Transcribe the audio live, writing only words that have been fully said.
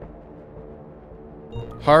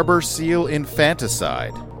Harbor seal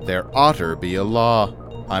infanticide. There oughter be a law.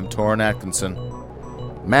 I'm Torrin Atkinson.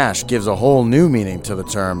 MASH gives a whole new meaning to the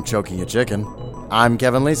term choking a chicken. I'm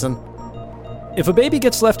Kevin Leeson. If a baby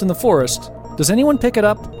gets left in the forest, does anyone pick it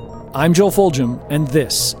up? I'm Joel Foljam, and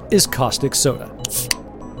this is Caustic Soda.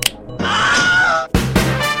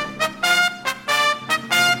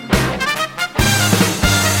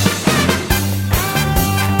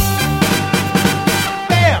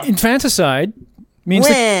 Bam! Infanticide means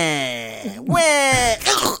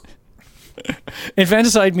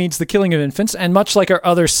Infanticide means the killing of infants, and much like our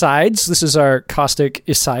other sides, this is our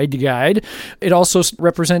Causticicide guide, it also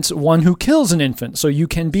represents one who kills an infant, so you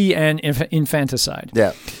can be an infanticide.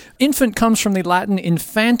 Yeah. Infant comes from the Latin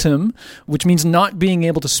infantum, which means not being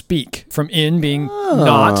able to speak, from in being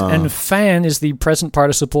not, and fan is the present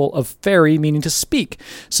participle of fairy, meaning to speak.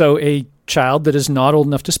 So a child that is not old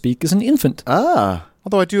enough to speak is an infant.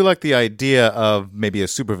 Although I do like the idea of maybe a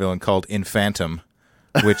supervillain called Infantum,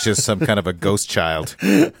 which is some kind of a ghost child.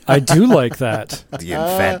 I do like that. The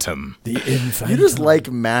Infantum. The Infantum. You just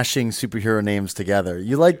like mashing superhero names together.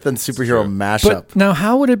 You like the superhero mashup. But now,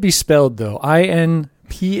 how would it be spelled, though?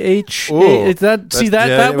 INPH? Ooh,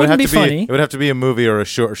 that wouldn't be funny. It would have to be a movie or a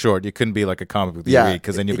short. You couldn't be like a comic book you read,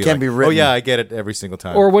 because then you'd be can't like, be written. oh yeah, I get it every single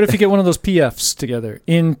time. Or what if you get one of those PFs together?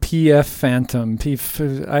 In PF Phantom.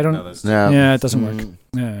 I don't... Yeah, it doesn't work.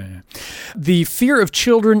 Yeah. The fear of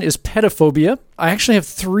children is pedophobia. I actually have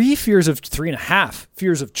three and a half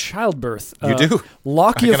fears of childbirth. You do?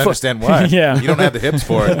 I can understand why. Yeah. You don't have the hips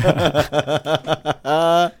for it.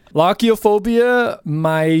 Lachiophobia,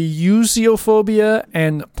 myusiophobia,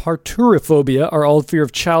 and parturiphobia are all fear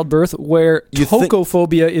of childbirth, where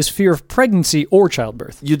tocophobia is fear of pregnancy or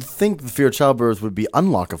childbirth. You'd think the fear of childbirth would be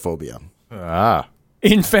unlockophobia.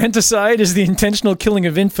 Infanticide is the intentional killing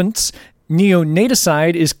of infants.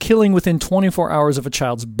 Neonaticide is killing within 24 hours of a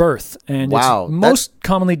child's birth. And it's most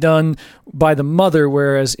commonly done by the mother,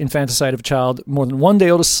 whereas infanticide of a child more than 1 day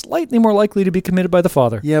old is slightly more likely to be committed by the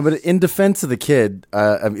father. Yeah, but in defense of the kid,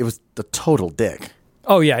 it was a total dick.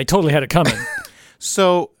 Oh, yeah, he totally had it coming.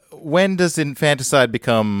 So when does infanticide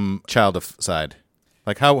become childicide?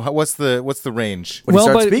 Like what's the range? When he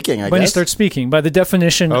starts speaking, I guess. When he starts speaking. By the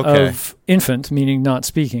definition of infant, meaning not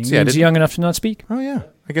speaking. So, means young enough to not speak. Oh, yeah.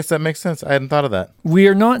 I guess that makes sense. I hadn't thought of that. We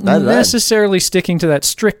are not necessarily sticking to that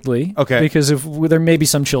strictly. Okay. Because there may be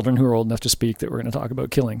some children who are old enough to speak that we're going to talk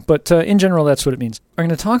about killing. But in general, that's what it means. I'm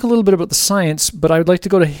going to talk a little bit about the science, but I would like to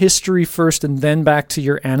go to history first and then back to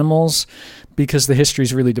your animals, because the history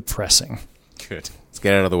is really depressing. Good. Let's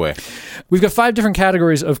get out of the way. We've got 5 different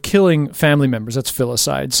categories of killing family members. That's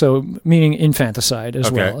filicide, so meaning infanticide as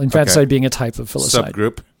well. Infanticide being a type of filicide.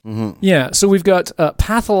 Subgroup. Mm-hmm. Yeah, so we've got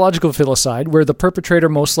pathological filicide, where the perpetrator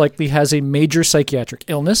most likely has a major psychiatric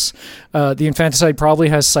illness. The infanticide probably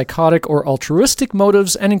has psychotic or altruistic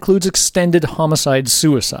motives and includes extended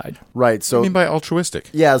homicide-suicide. Right. So What do you mean by altruistic?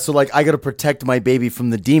 Yeah, so like I got to protect my baby from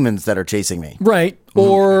the demons that are chasing me. Right.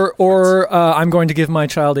 Or I'm going to give my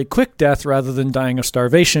child a quick death rather than dying of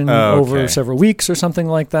starvation over several weeks or something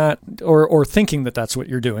like that, or thinking that that's what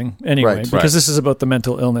you're doing anyway, because this is about the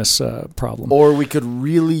mental illness problem. Or we could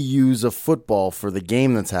really use a football for the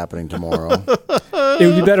game that's happening tomorrow. It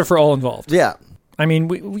would be better for all involved. Yeah. I mean,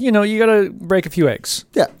 you got to break a few eggs.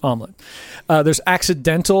 Yeah. Omelet. There's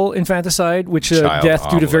accidental infanticide, which is death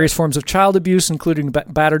due to various forms of child abuse, including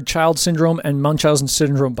battered child syndrome and Munchausen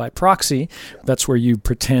syndrome by proxy. That's where you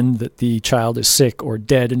pretend that the child is sick or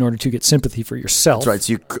dead in order to get sympathy for yourself. That's right.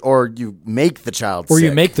 So you make the child sick. Or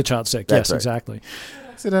you make the child sick. That's yes, right. Exactly.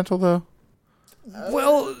 Accidental, though?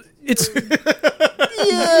 Well, it's...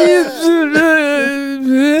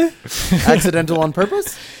 Accidental on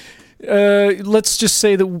purpose? Let's just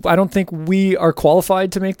say that I don't think we are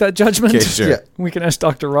qualified to make that judgment. Okay, sure. Yeah. We can ask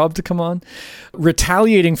Dr. Rob to come on.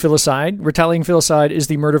 Retaliating filicide. Retaliating filicide is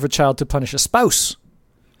the murder of a child to punish a spouse.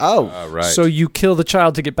 Oh. Right. So you kill the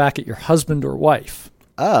child to get back at your husband or wife.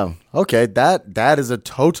 Oh, okay. That is a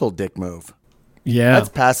total dick move. Yeah. That's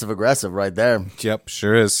passive aggressive right there. Yep,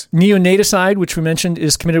 sure is. Neonaticide, which we mentioned,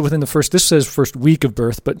 is committed within this says first week of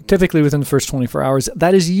birth, but typically within the first 24 hours.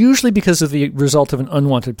 That is usually because of the result of an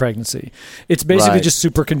unwanted pregnancy. It's basically just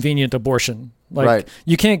super convenient abortion. Like,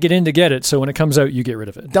 you can't get in to get it, so when it comes out, you get rid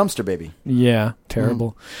of it. Dumpster baby. Yeah,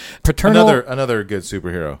 terrible. Paternal... Another good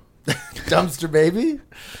superhero. Dumpster baby?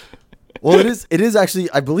 Well, it is actually,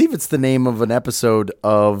 I believe it's the name of an episode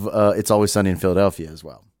of It's Always Sunny in Philadelphia as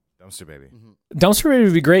well. Dumpster baby. Mm-hmm. Dumpster baby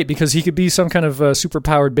would be great because he could be some kind of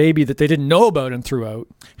super-powered baby that they didn't know about and threw out.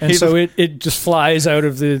 And so it just flies out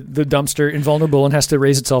of the dumpster invulnerable and has to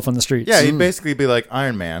raise itself on the streets. Yeah, he'd basically be like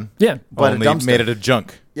Iron Man. Yeah. But only made it a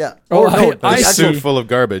junk. Yeah. Oh, no, I A see. suit full of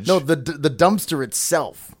garbage. no, the dumpster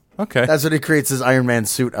itself. Okay. That's what he creates his Iron Man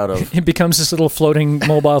suit out of. It becomes this little floating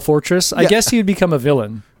mobile fortress. I guess he would become a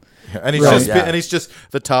villain. And he's just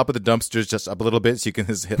the top of the dumpster is just up a little bit, so you can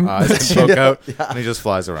his eyes can poke out, and he just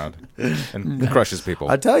flies around and crushes people.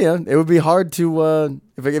 I tell you, it would be hard to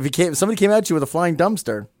if somebody came at you with a flying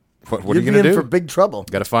dumpster. What are you'd you going to be in do? for big trouble.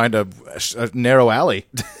 Got to find a narrow alley.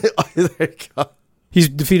 There you go. He's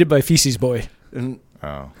defeated by Feces Boy,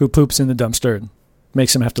 Oh, who poops in the dumpster and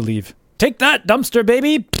makes him have to leave. Take that, dumpster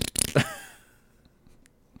baby!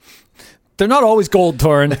 They're not always gold,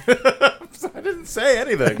 Torrin. I didn't say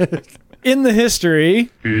anything. In the history,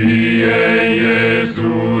 Jesu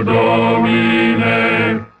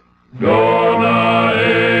Domine, dona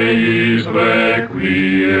eis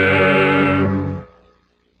requiem.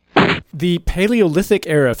 the Paleolithic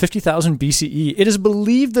era, 50,000 BCE, it is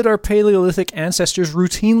believed that our Paleolithic ancestors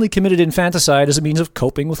routinely committed infanticide as a means of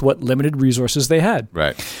coping with what limited resources they had.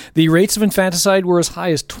 Right. The rates of infanticide were as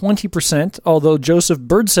high as 20%, although Joseph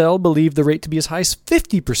Birdsell believed the rate to be as high as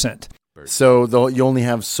 50%. So you only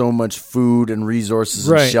have so much food and resources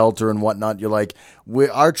and Right. shelter and whatnot. You're like,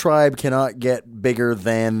 our tribe cannot get bigger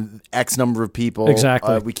than X number of people.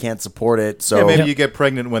 Exactly. We can't support it. So Yeah, maybe Yep. you get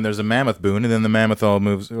pregnant when there's a mammoth boon, and then the mammoth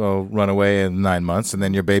will run away in 9 months, and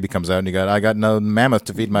then your baby comes out, and I got no mammoth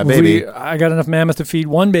to feed my baby. I got enough mammoth to feed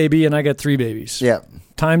one baby, and I got 3 babies. yeah.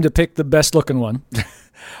 Time to pick the best looking one.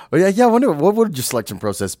 Oh, yeah. I wonder what would your selection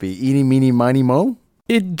process be? Eeny, meeny, miny, mo?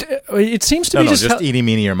 It seems to No, be no, just, just eeny,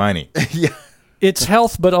 meeny, or miny. Yeah. it's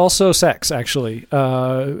health, but also sex. Actually,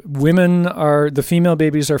 the female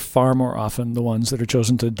babies are far more often the ones that are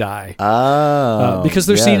chosen to die. Because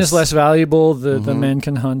they're seen as less valuable. The men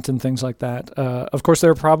can hunt and things like that. Of course,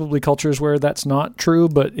 there are probably cultures where that's not true,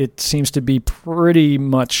 but it seems to be pretty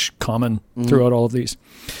much common throughout all of these.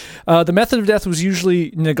 The method of death was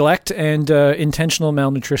usually neglect and intentional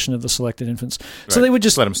malnutrition of the selected infants. So Right. they would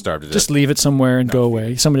just let them starve to death. just leave it somewhere and go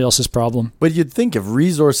away. Somebody else's problem. But you'd think if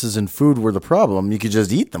resources and food were the problem, you could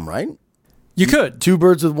just eat them, right? You could. 2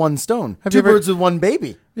 birds with 1 stone. Have Two you ever- birds with 1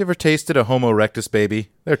 baby. You ever tasted a Homo erectus baby?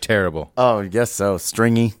 They're terrible. Oh, I guess so.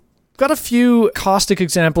 Stringy. Got a few caustic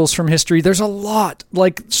examples from history. There's a lot,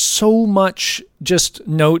 like so much just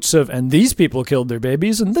notes of, and these people killed their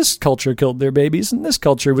babies, and this culture killed their babies, and this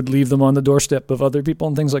culture would leave them on the doorstep of other people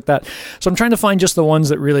and things like that. So I'm trying to find just the ones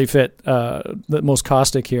that really fit the most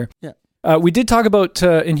caustic here. Yeah. We did talk about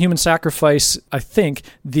in human sacrifice, I think,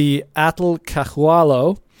 the Atl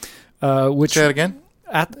Cahualo, which Say that again?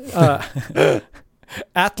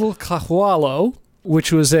 Atl Cahualo,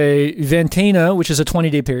 which was a Ventana, which is a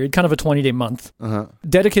 20-day period, kind of a 20-day month,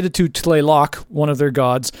 dedicated to Tlaloc, one of their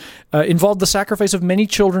gods, involved the sacrifice of many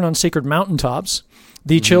children on sacred mountaintops.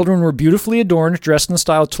 The children were beautifully adorned, dressed in the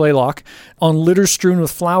style of Tlaloc, on litters strewn with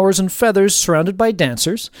flowers and feathers, surrounded by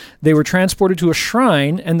dancers. They were transported to a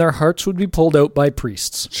shrine, and their hearts would be pulled out by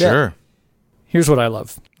priests. Sure. Here's what I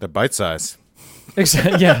love. The bite size.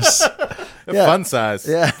 Yes. The Yeah. fun size.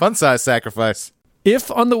 Yeah. Fun size sacrifice. If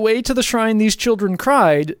on the way to the shrine these children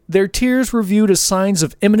cried, their tears were viewed as signs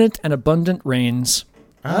of imminent and abundant rains.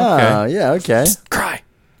 Yeah, okay. Cry.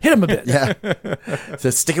 Hit him a bit. Yeah. So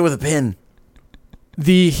stick it with a pin.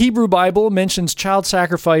 The Hebrew Bible mentions child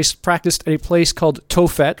sacrifice practiced at a place called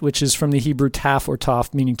Tophet, which is from the Hebrew taf or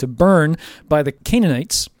toph, meaning to burn, by the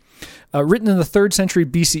Canaanites. Written in the 3rd century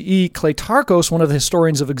BCE, Cleitarchos, one of the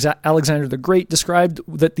historians of Alexander the Great, described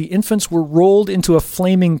that the infants were rolled into a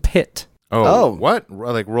flaming pit. Oh. What?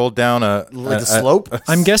 Like rolled down a Slope?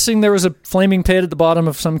 I'm guessing there was a flaming pit at the bottom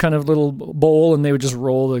of some kind of little bowl, and they would just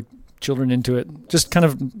roll the children into it. Just kind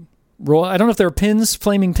of roll. I don't know if there were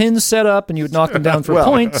flaming pins set up, and you would knock them down for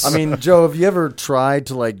points. I mean, Joe, have you ever tried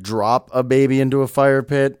to like drop a baby into a fire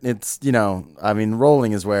pit? It's,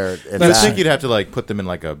 rolling is where it's I at. think you'd have to like put them in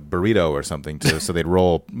like a burrito or something so they'd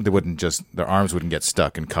roll. They wouldn't just their arms wouldn't get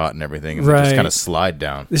stuck and caught and everything, and they'd just Right. kind of slide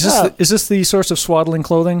down. Is this the source of swaddling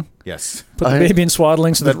clothing? Yes, Put the baby in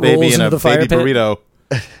swaddling so that, that it rolls baby in into a the fire baby pit. burrito.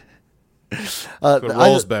 It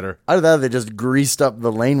rolls better. Either that or they just greased up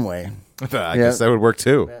the laneway. I guess that would work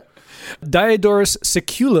too. Diodorus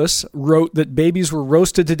Siculus wrote that babies were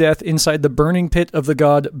roasted to death inside the burning pit of the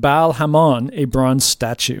god Baal Hamon, a bronze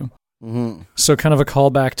statue. Mm-hmm. So kind of a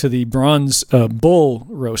callback to the bronze bull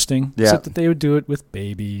roasting, Yeah. except that they would do it with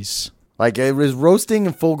babies. Like, it was roasting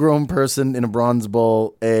a full-grown person in a bronze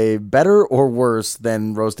bowl a better or worse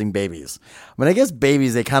than roasting babies? I mean, I guess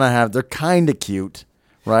babies, they're kind of cute,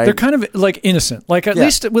 right? They're kind of like innocent. Like at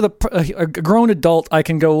least with a grown adult, I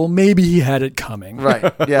can go, well, maybe he had it coming.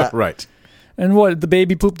 Right, yeah. Right. And what, the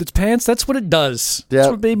baby pooped its pants? That's what it does. That's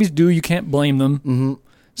Yeah. what babies do. You can't blame them. Mm-hmm.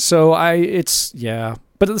 So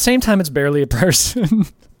But at the same time, it's barely a person.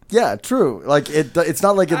 Yeah, true. Like it's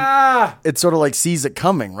not like it sort of like sees it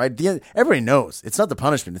coming, right? Everybody knows it's not the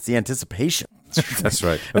punishment; it's the anticipation. That's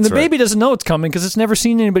right. And the baby doesn't know it's coming because it's never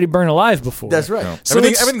seen anybody burn alive before. That's right. No. So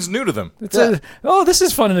Everything's new to them. This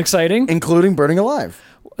is fun and exciting, including burning alive.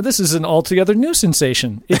 This is an altogether new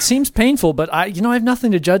sensation. It seems painful, but I have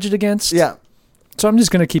nothing to judge it against. Yeah. So I'm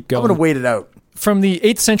just going to keep going. I'm going to wait it out. From the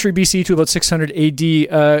 8th century BC to about 600 AD,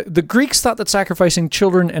 the Greeks thought that sacrificing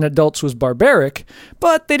children and adults was barbaric,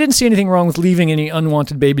 but they didn't see anything wrong with leaving any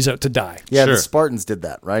unwanted babies out to die. Yeah, Sure. the Spartans did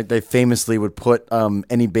that, right? They famously would put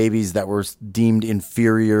any babies that were deemed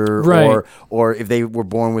inferior, Right. or if they were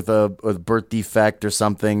born with a birth defect or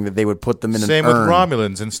something, that they would put them in Same an with urn.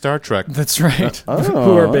 Romulans in Star Trek. That's right.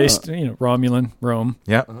 Who are based, Romulan, Rome.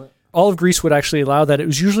 Yeah. All of Greece would actually allow that. It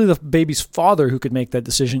was usually the baby's father who could make that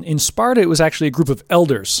decision. In Sparta, it was actually a group of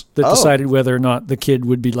elders that decided whether or not the kid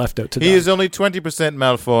would be left out to die. He is only 20%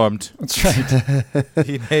 malformed. That's right.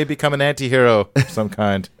 He may become an anti-hero of some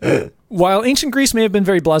kind. While ancient Greece may have been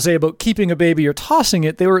very blasé about keeping a baby or tossing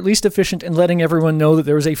it, they were at least efficient in letting everyone know that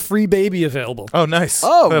there was a free baby available. Oh, nice.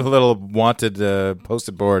 Oh. A little wanted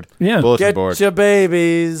posted board. Yeah. Bulletin Get board. your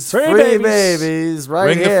babies, Free free babies. babies, right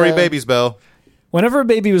Ring here. the free babies bell. Whenever a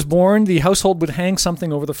baby was born, the household would hang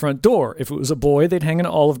something over the front door. If it was a boy, they'd hang an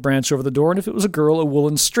olive branch over the door, and if it was a girl, a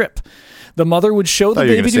woolen strip. The mother would show the I thought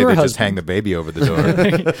you were baby going to to say her they husband. just hang the baby over the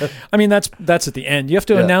door. I mean, that's at the end. You have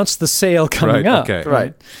to announce the sale coming Right, up. okay.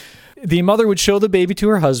 Right. The mother would show the baby to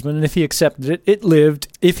her husband, and if he accepted it, it lived.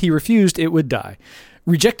 If he refused, it would die.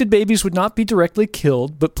 Rejected babies would not be directly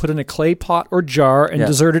killed, but put in a clay pot or jar and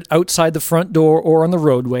deserted outside the front door or on the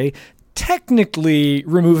roadway, technically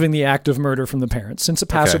removing the act of murder from the parents. Since a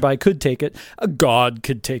passerby could take it, a god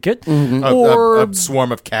could take it, or a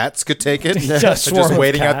swarm of cats could take it. a swarm just of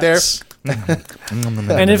waiting out there. cats.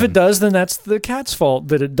 And if it does, then that's the cat's fault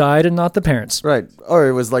that it died and not the parents. Right. Or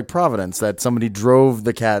it was like Providence that somebody drove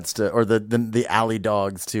the cats to, or the alley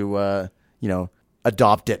dogs to,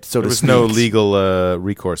 adopt it, so There to was speak. no legal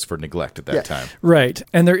recourse for neglect at that time. Right.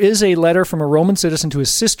 And there is a letter from a Roman citizen to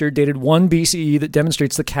his sister dated 1 BCE that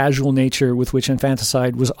demonstrates the casual nature with which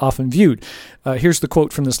infanticide was often viewed. Here's the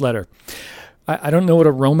quote from this letter. I don't know what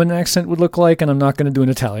a Roman accent would look like, and I'm not going to do an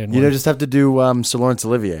Italian one. You just have to do Sir Lawrence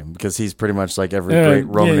Olivier, because he's pretty much like every great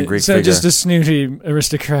Roman and Greek so figure. just a snooty,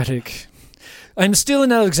 aristocratic. I'm still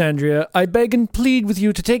in Alexandria. I beg and plead with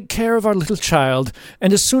you to take care of our little child,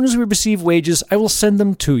 and as soon as we receive wages, I will send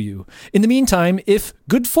them to you. In the meantime, if,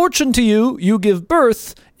 good fortune to you, you give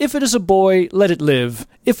birth, if it is a boy, let it live.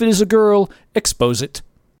 If it is a girl, expose it.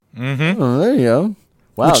 Mm-hmm. Oh, there you go.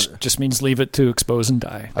 Wow. Which just means leave it to expose and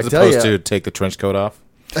die. As tell opposed ya. to take the trench coat off.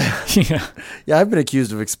 Yeah. Yeah, I've been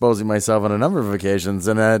accused of exposing myself on a number of occasions,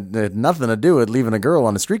 and it had nothing to do with leaving a girl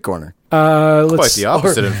on a street corner. Quite the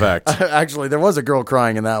opposite, in fact. Actually, there was a girl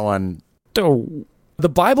crying in that one. Oh. The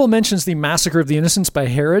Bible mentions the massacre of the innocents by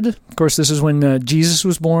Herod. Of course, this is when Jesus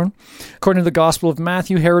was born. According to the Gospel of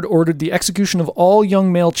Matthew, Herod ordered the execution of all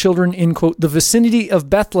young male children in, quote, the vicinity of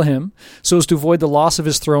Bethlehem, so as to avoid the loss of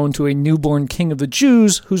his throne to a newborn king of the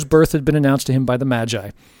Jews whose birth had been announced to him by the Magi.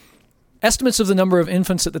 Estimates of the number of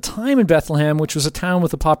infants at the time in Bethlehem, which was a town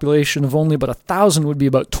with a population of only about 1,000, would be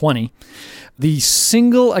about 20. The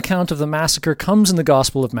single account of the massacre comes in the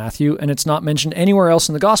Gospel of Matthew, and it's not mentioned anywhere else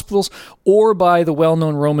in the Gospels or by the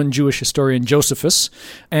well-known Roman Jewish historian Josephus.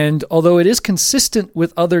 And although it is consistent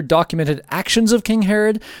with other documented actions of King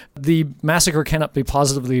Herod, the massacre cannot be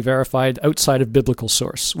positively verified outside of biblical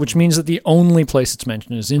source, which means that the only place it's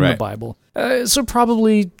mentioned is in the Bible. So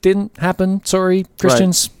probably didn't happen. Sorry,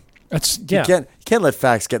 Christians. Right. You can't let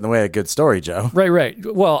facts get in the way of a good story, Joe. Right.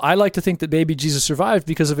 Well, I like to think that baby Jesus survived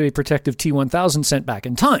because of a protective T-1000 sent back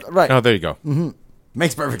in time. Right. Oh, there you go. Mm-hmm.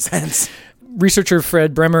 Makes perfect sense. Researcher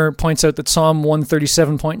Fred Bremer points out that Psalm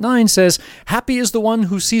 137.9 says, "Happy is the one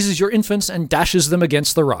who seizes your infants and dashes them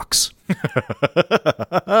against the rocks."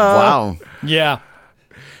 Wow. Yeah.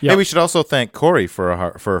 Hey, we should also thank Corey for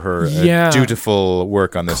her dutiful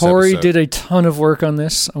work on this Corey episode. did a ton of work on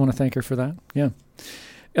this. I want to thank her for that. Yeah.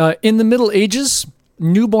 In the Middle Ages,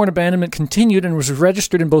 newborn abandonment continued and was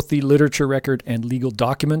registered in both the literature record and legal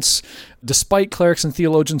documents, despite clerics and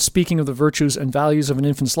theologians speaking of the virtues and values of an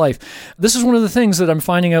infant's life. This is one of the things that I'm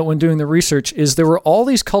finding out when doing the research is there were all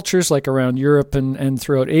these cultures like around Europe and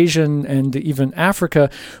throughout Asia and even Africa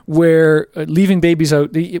where leaving babies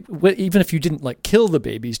out, even if you didn't kill the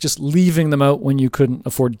babies, just leaving them out when you couldn't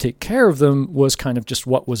afford to take care of them was kind of just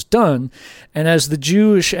what was done. And as the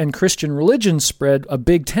Jewish and Christian religions spread, a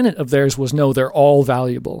big tenet of theirs was no, they're all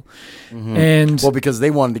valuable. And Well, because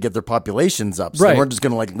they wanted to get their populations up. So Right. they weren't just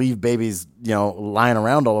going to like leave babies, lying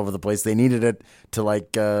around all over the place. They needed it to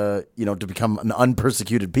to become an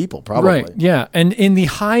unpersecuted people, probably. Right, yeah. And in the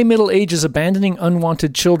high Middle Ages, abandoning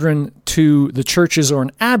unwanted children to the churches or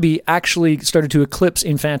an abbey actually started to eclipse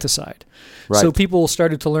infanticide. Right. So people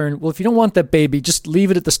started to learn, well, if you don't want that baby, just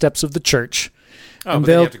leave it at the steps of the church. Oh, And but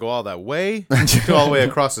then you they'll- have to go all that way? Go all the way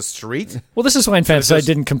across the street? Well, this is why infanticide just-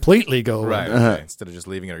 didn't completely go away. Right. Okay. Instead of just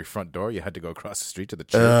leaving it at your front door, you had to go across the street to the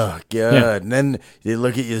church. Oh, God. Yeah. And then they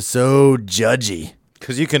look at you so judgy.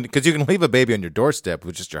 Because you can leave a baby on your doorstep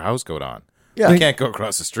with just your house coat on. Yeah. You can't go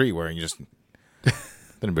across the street wearing just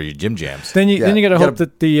then your gym jams. Then you got to hope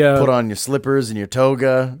that the Put on your slippers and your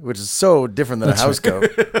toga, which is so different than a house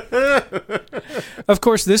coat. Of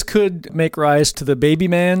course, this could make rise to the baby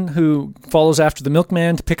man who follows after the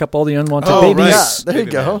milkman to pick up all the unwanted Oh, babies. right. Yeah, there you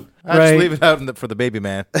Baby go. man. I Right. just leave it out for the baby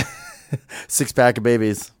man. 6-pack of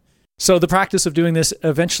babies. So the practice of doing this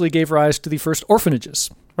eventually gave rise to the first orphanages.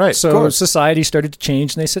 Right. So of course. society started to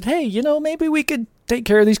change, and they said, hey, maybe we could take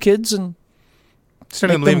care of these kids and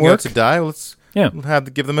Instead of Make them leaving out work. to die, let's Yeah.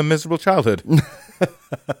 give them a miserable childhood.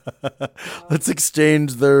 Let's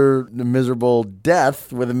exchange their miserable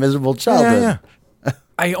death with a miserable childhood. Yeah.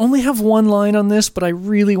 I only have one line on this, but I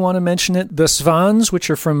really want to mention it. The Svans, which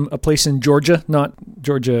are from a place in Georgia, not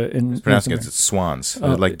Georgia in Pronouncing North it, it's swans.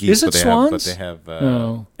 Oh, Like geese, is it but they swans? have.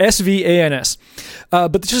 No. SVANS.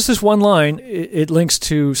 But just this one line, it links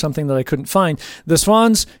to something that I couldn't find. The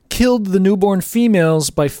Swans killed the newborn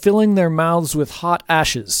females by filling their mouths with hot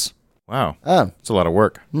ashes. Wow. Ah, It's a lot of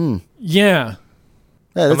work. Yeah. yeah,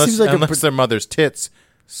 that Unless, seems like unless their mother's tits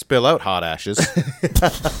spill out hot ashes.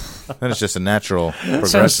 Then it's just a natural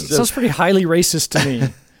progression. Sounds pretty highly racist to me.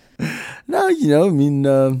 no, I mean,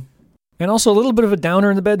 And also a little bit of a downer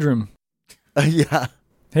in the bedroom. yeah.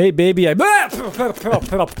 Hey, baby,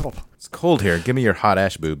 It's cold here. Give me your hot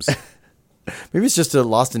ash boobs. Maybe it's just a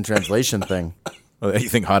lost in translation thing. Oh, you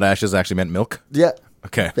think hot ashes actually meant milk? Yeah,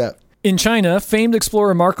 Okay. yeah. In China, famed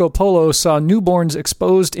explorer Marco Polo saw newborns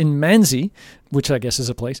exposed in Manzi, which I guess is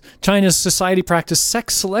a place. China's society practiced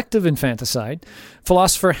sex-selective infanticide.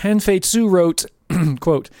 Philosopher Han Fei-Tzu wrote,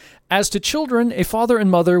 quote, as to children, a father and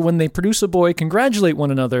mother, when they produce a boy, congratulate one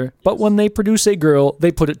another, but when they produce a girl,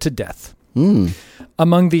 they put it to death.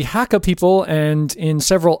 Among the Hakka people and in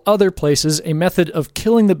several other places, a method of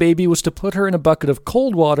killing the baby was to put her in a bucket of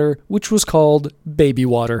cold water, which was called baby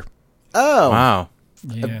water. Oh, Wow.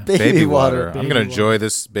 Yeah. baby water. I'm going to enjoy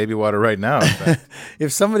this baby water right now. in fact.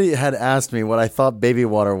 If somebody had asked me what I thought baby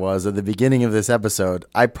water was at the beginning of this episode,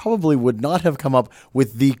 I probably would not have come up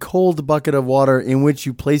with the cold bucket of water in which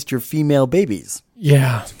you placed your female babies.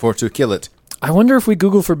 Yeah. For to kill it. I wonder if we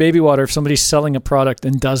Google for baby water if somebody's selling a product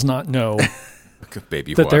and does not know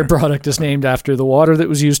Baby that water. their product is named after the water that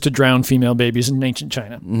was used to drown female babies in ancient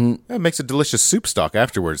China. It makes a delicious soup stock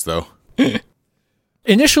afterwards, though.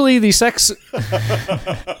 Initially, the sex...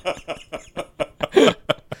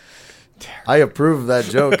 I approve of that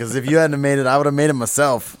joke because if you hadn't made it, I would have made it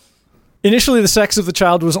myself. Initially, the sex of the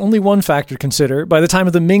child was only one factor to consider. By the time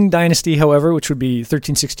of the Ming Dynasty, however, which would be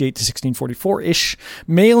 1368 to 1644-ish,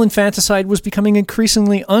 male infanticide was becoming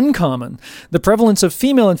increasingly uncommon. The prevalence of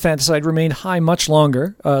female infanticide remained high much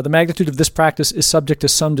longer. The magnitude of this practice is subject to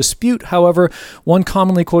some dispute. However, one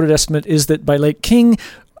commonly quoted estimate is that by late Qing,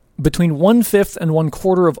 between 1/5 and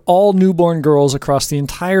 1/4 of all newborn girls across the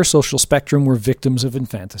entire social spectrum were victims of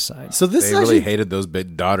infanticide. So this They is actually really hated those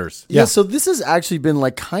big daughters. Yeah, so this has actually been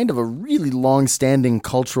like kind of a really long-standing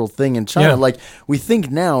cultural thing in China. Yeah. Like we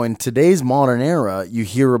think now in today's modern era, you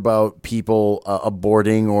hear about people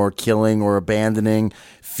aborting or killing or abandoning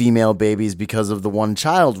female babies because of the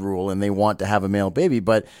one-child rule, and they want to have a male baby.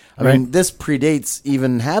 But I Right. mean, this predates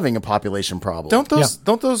even having a population problem.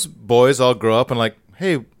 Don't those boys all grow up and like,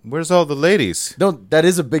 hey, where's all the ladies? That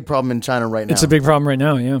is a big problem in China right now. It's a big problem right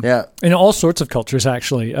now, yeah. Yeah. In all sorts of cultures,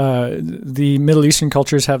 actually. The Middle Eastern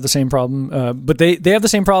cultures have the same problem, but they have the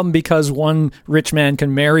same problem because one rich man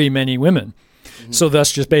can marry many women. So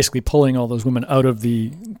thus just basically pulling all those women out of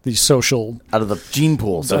the social... out of the gene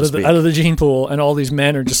pool, so to speak. out of the gene pool, and all these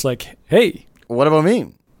men are just like, hey, What about me?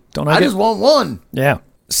 don't I I get... just want one. Yeah.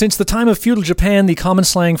 Since the time of feudal Japan, the common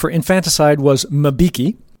slang for infanticide was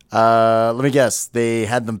mabiki. Let me guess. They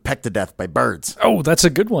had them pecked to death by birds. Oh, that's a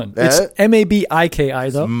good one. It's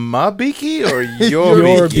Mabiki, though. My beaky or your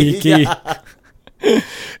Your beaky? beaky.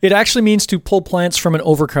 It actually means to pull plants from an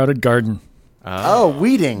overcrowded garden. Oh,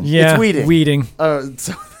 weeding. Yeah, It's weeding. weeding.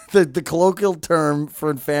 So The colloquial term for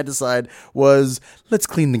infanticide was, let's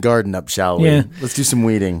clean the garden up, shall we? Yeah. Let's do some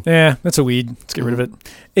weeding. Yeah, that's a weed. Let's get rid of it.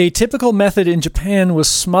 A typical method in Japan was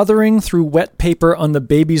smothering through wet paper on the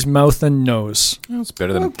baby's mouth and nose. Well, it's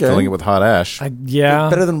better than filling it with hot ash. Yeah.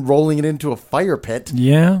 Better than rolling it into a fire pit.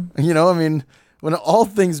 Yeah. You know, I mean, when all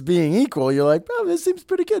things being equal, you're like, oh, this seems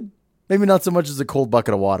pretty good. Maybe not so much as a cold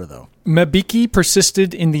bucket of water, though. Mabiki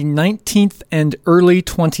persisted in the 19th and early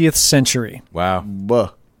 20th century. Wow.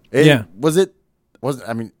 Yeah.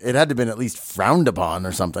 I mean, it had to have been at least frowned upon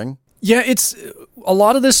or something. Yeah, it's a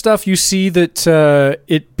lot of this stuff you see that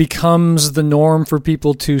it becomes the norm for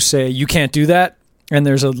people to say, you can't do that. And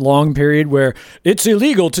there's a long period where it's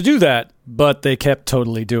illegal to do that, but they kept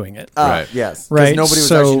totally doing it. Right. Yes. Right. Because nobody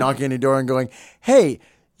was actually knocking on your door and going, hey,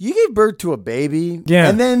 you gave birth to a baby, Yeah.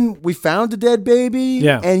 and then we found a dead baby,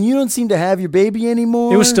 Yeah. and you don't seem to have your baby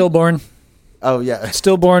anymore. It was stillborn. Oh, yeah.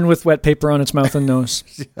 Stillborn with wet paper on its mouth and nose.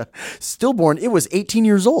 Stillborn. It was 18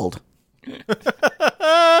 years old.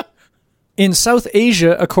 In South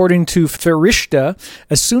Asia, according to Farishta,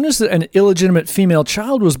 as soon as an illegitimate female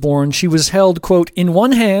child was born, she was held, quote, in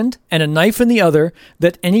one hand and a knife in the other,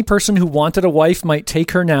 that any person who wanted a wife might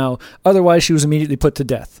take her now, otherwise she was immediately put to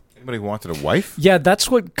death. Anybody wanted a wife? Yeah, that's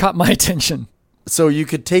what caught my attention. So you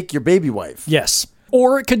could take your baby wife. Yes.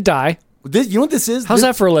 Or it could die. You know what this is? How's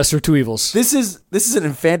that for a lesser of two evils? This is an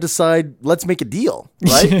infanticide. Let's make a deal,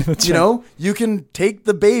 right? Yeah, that's you know, you can take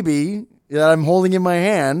the baby that I'm holding in my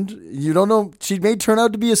hand. You don't know, she may turn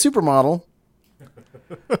out to be a supermodel.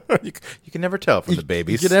 You can never tell from the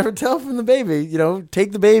babies. You can never tell from the baby. You know,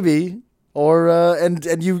 take the baby, or and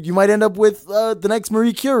you might end up with the next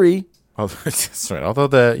Marie Curie. That's right. Although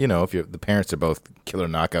if the parents are both killer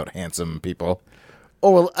knockout handsome people. Oh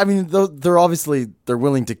well, I mean, they're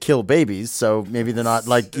willing to kill babies, so maybe they're not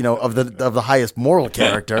like of the highest moral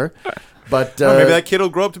character. But maybe that kid will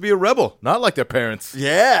grow up to be a rebel, not like their parents.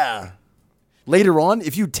 Yeah. Later on,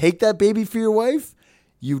 if you take that baby for your wife,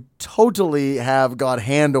 you totally have got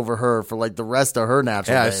hand over her for like the rest of her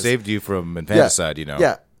natural days. I saved you from infanticide.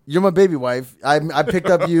 Yeah, you're my baby wife. I picked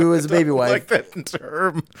up you as a baby wife. I like that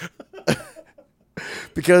term.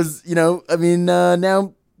 Because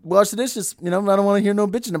now wash the dishes. I don't want to hear no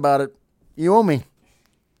bitching about it. You owe me.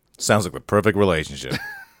 Sounds like the perfect relationship.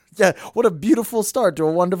 Yeah, what a beautiful start to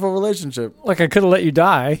a wonderful relationship. Like I could have let you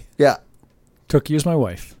die. Yeah. Took you as my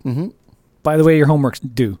wife. Mm-hmm. By the way, your homework's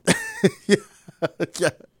due. Yeah.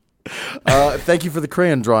 Thank you for the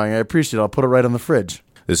crayon drawing. I appreciate it. I'll put it right on the fridge.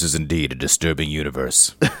 This is indeed a disturbing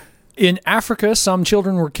universe. In Africa, some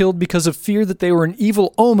children were killed because of fear that they were an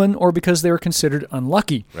evil omen or because they were considered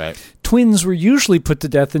unlucky. Right. Twins were usually put to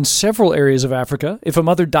death in several areas of Africa. If a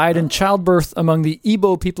mother died in childbirth among the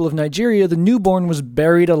Igbo people of Nigeria, the newborn was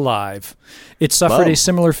buried alive. It suffered a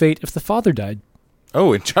similar fate if the father died.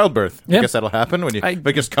 Oh, in childbirth. Yeah. I guess that'll happen when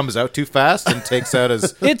it just comes out too fast and takes out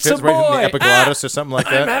his It's a right in boy! the epiglottis or something like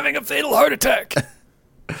that. I'm having a fatal heart attack.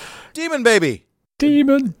 Demon baby.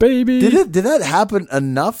 Demon baby. Did that happen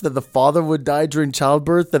enough that the father would die during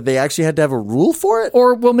childbirth that they actually had to have a rule for it?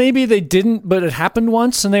 Or, well, maybe they didn't, but it happened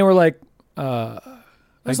once, and they were like, I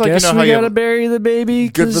guess we gotta bury the baby.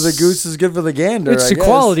 Good for the goose is good for the gander. It's I guess.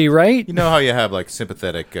 equality, right? You know how you have like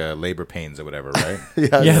sympathetic labor pains or whatever, right?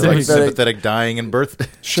 Yeah, Yeah, It's like there's- sympathetic dying in birth.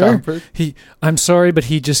 Sure. Childbirth. I'm sorry, but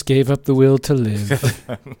he just gave up the will to live.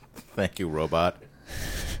 Thank you, robot.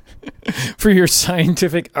 For your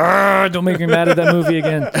scientific, don't make me mad at that movie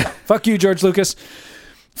again. Fuck you, George Lucas.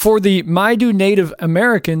 For the Maidu Native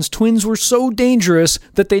Americans, twins were so dangerous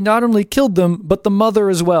that they not only killed them, but the mother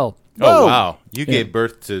as well. Oh, wow. You gave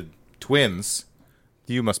birth to twins.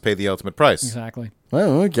 You must pay the ultimate price. Exactly.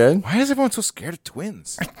 Oh, okay. Why is everyone so scared of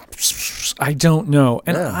twins? I don't know.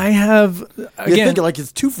 And Yeah. I have, You again, think like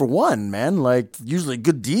it's 2 for 1, man. Like usually a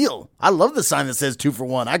good deal. I love the sign that says 2 for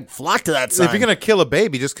 1. I'd flock to that sign. If you're going to kill a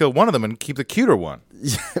baby, just kill one of them and keep the cuter one.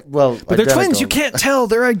 well, but they're twins. You can't tell.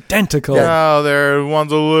 They're identical. No,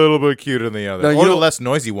 one's a little bit cuter than the other. No, you or the don't- less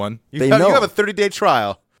noisy one. You They have, know. you have a 30-day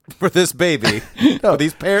trial for this baby. For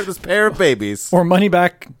this pair of babies. Or money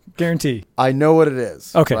back guarantee. I know what it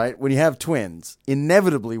is. Okay. Right? When you have twins,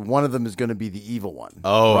 inevitably one of them is going to be the evil one.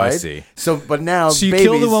 Oh, I right? see. So, but now So you babies,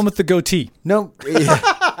 kill the one with the goatee. No.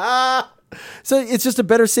 So it's just a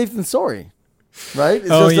better safe than sorry. Right?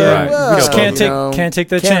 It's Oh, just yeah. well, We just can't you take- know, can't take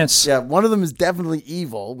that chance. Yeah, one of them is definitely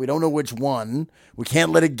evil. We don't know which one. We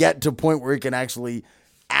can't let it get to a point where it can actually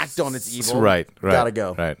act on its evil. Right. Gotta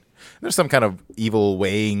go. Right. There's some kind of evil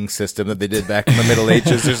weighing system that they did back in the Middle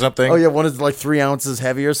Ages or something. Oh, yeah, one is like 3 ounces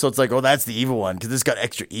heavier, so it's like, oh, that's the evil one, because it's got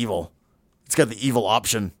extra evil. It's got the evil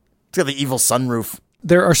option. It's got the evil sunroof.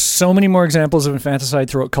 There are so many more examples of infanticide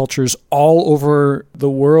throughout cultures all over the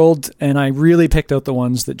world, and I really picked out the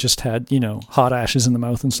ones that just had, hot ashes in the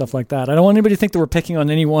mouth and stuff like that. I don't want anybody to think that we're picking on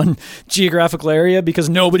any one geographical area, because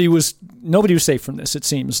nobody was safe from this, it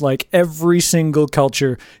seems. Like, every single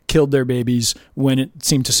culture killed their babies when it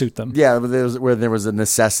seemed to suit them. Yeah, where there was a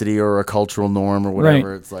necessity or a cultural norm or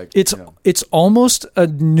whatever. Right. It's like it's almost a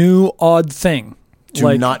new odd thing.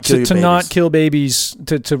 To not kill babies,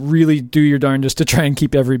 to really do your darndest to try and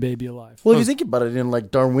keep every baby alive. Well, if you think about it in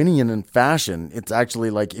like Darwinian fashion, it's actually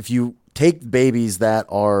like if you take babies that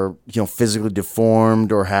are physically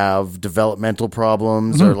deformed or have developmental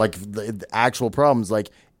problems or like the actual problems,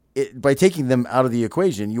 by taking them out of the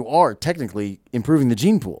equation, you are technically improving the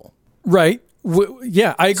gene pool. Right.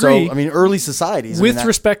 Yeah, I agree. So, early societies... With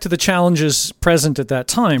respect to the challenges present at that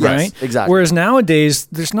time, yes, right? Exactly. Whereas nowadays,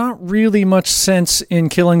 there's not really much sense in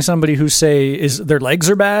killing somebody who, say, their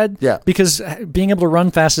legs are bad. Yeah. Because being able to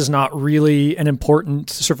run fast is not really an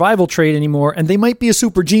important survival trait anymore, and they might be a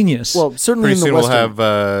super genius. Well, certainly Pretty in the soon Western...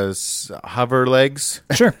 we'll have hover legs.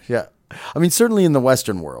 Sure. Yeah. Certainly in the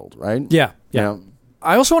Western world, right? Yeah.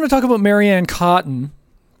 I also want to talk about Mary Ann Cotton,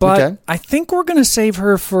 but okay. I think we're going to save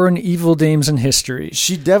her for an Evil Dames in History.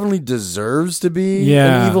 She definitely deserves to be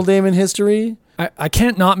an Evil Dame in history. I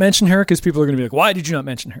can't not mention her because people are going to be like, why did you not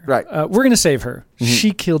mention her? Right. We're going to save her. Mm-hmm. She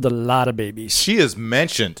killed a lot of babies. She is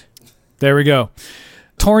mentioned. There we go.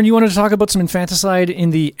 Torrin, you wanted to talk about some infanticide in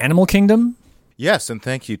the animal kingdom? Yes, and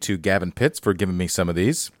thank you to Gavin Pitts for giving me some of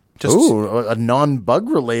these. A non-bug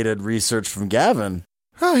related research from Gavin.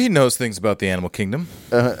 Oh, he knows things about the animal kingdom,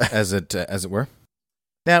 as it were.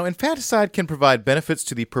 Now, infanticide can provide benefits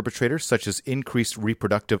to the perpetrator, such as increased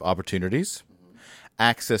reproductive opportunities,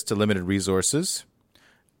 access to limited resources,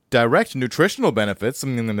 direct nutritional benefits, or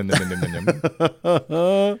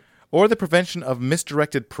the prevention of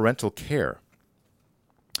misdirected parental care.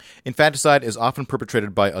 Infanticide is often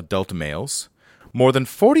perpetrated by adult males. More than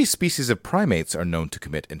 40 species of primates are known to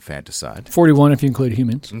commit infanticide. 41 if you include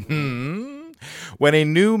humans. Mm-hmm. When a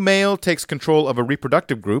new male takes control of a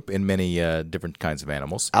reproductive group in many different kinds of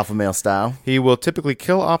animals, alpha male style, he will typically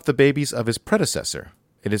kill off the babies of his predecessor.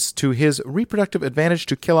 It is to his reproductive advantage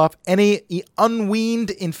to kill off any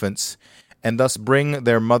unweaned infants and thus bring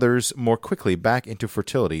their mothers more quickly back into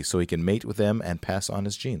fertility so he can mate with them and pass on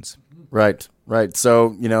his genes. Right.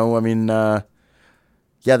 So,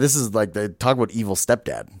 this is like they talk about evil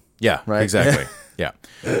stepdad. Yeah, right? Exactly. Yeah.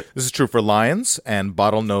 This is true for lions and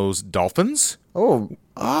bottlenose dolphins.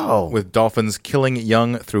 Oh. With dolphins killing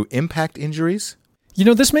young through impact injuries.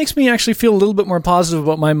 This makes me actually feel a little bit more positive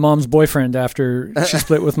about my mom's boyfriend after she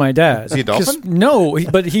split with my dad. Is he a dolphin? No,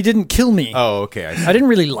 but he didn't kill me. Oh, okay. I didn't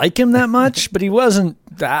really like him that much, but he wasn't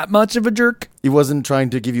that much of a jerk. He wasn't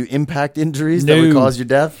trying to give you impact injuries that would cause your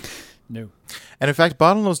death? No. And in fact,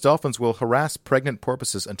 bottlenose dolphins will harass pregnant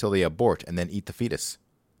porpoises until they abort and then eat the fetus.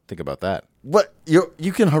 Think about that. What?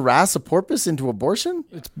 You can harass a porpoise into abortion?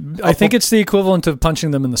 I think it's the equivalent of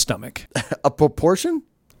punching them in the stomach. A proportion?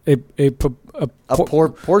 A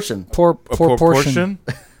portion. Portion.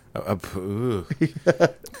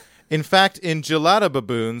 In fact, in gelada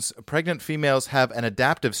baboons, pregnant females have an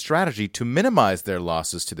adaptive strategy to minimize their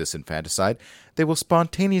losses to this infanticide. They will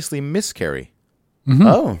spontaneously miscarry. Mm-hmm.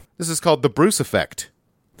 Oh. This is called the Bruce effect.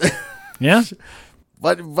 Yeah.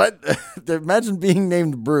 But imagine being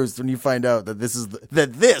named Bruce when you find out that this is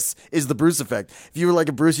the Bruce effect. If you were like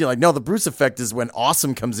a Bruce, you're like, no, the Bruce effect is when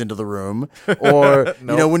awesome comes into the room, or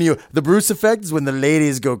nope. The Bruce effect is when the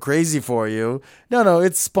ladies go crazy for you. No,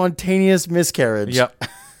 it's spontaneous miscarriage. Yep.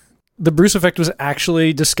 The Bruce effect was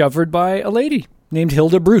actually discovered by a lady named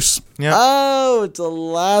Hilda Bruce. Yep. Oh, it's a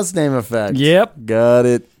last name effect. Yep. Got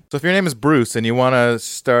it. So if your name is Bruce and you want to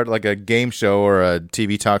start like a game show or a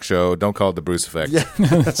TV talk show, don't call it the Bruce effect. Yeah.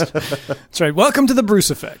 That's right. Welcome to the Bruce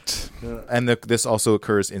effect. And this also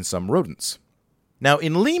occurs in some rodents. Now,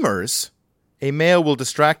 in lemurs, a male will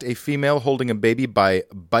distract a female holding a baby by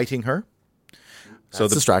biting her.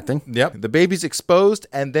 That's distracting. Yep. The baby's exposed,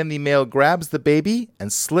 and then the male grabs the baby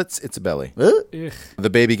and slits its belly. The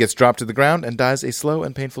baby gets dropped to the ground and dies a slow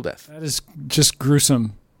and painful death. That is just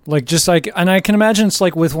gruesome. And I can imagine it's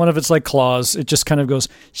like with one of its like claws, it just kind of goes.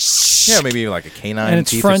 Yeah, maybe like a canine and its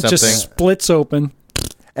teeth front or something. just splits open.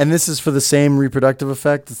 And this is for the same reproductive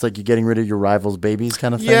effect? It's like you're getting rid of your rival's babies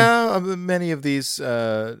kind of thing? Yeah, many of these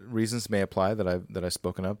reasons may apply that I've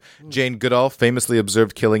spoken of. Jane Goodall famously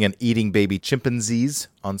observed killing and eating baby chimpanzees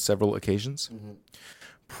on several occasions. Mm-hmm.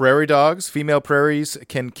 Prairie dogs, female prairies,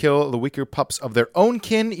 can kill the weaker pups of their own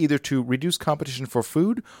kin, either to reduce competition for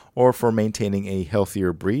food or for maintaining a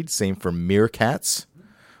healthier breed. Same for meerkats.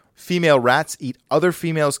 Female rats eat other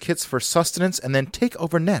females' kits for sustenance and then take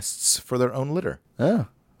over nests for their own litter. Oh.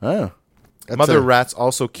 Mother rats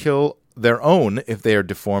also kill their own if they are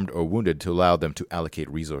deformed or wounded to allow them to allocate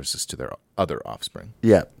resources to their other offspring.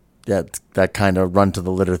 Yeah, it's that kind of run to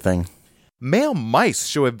the litter thing. Male mice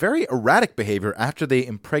show a very erratic behavior after they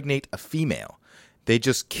impregnate a female. They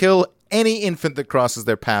just kill any infant that crosses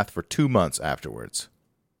their path for 2 months afterwards.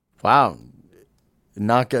 Wow.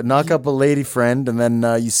 Knock up a lady friend, and then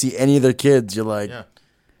you see any of their kids, you're like... Yeah.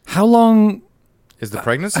 How long Is the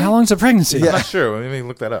pregnancy? How long is a pregnancy? I'm not sure. Let me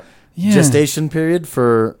look that up. Yeah. Gestation period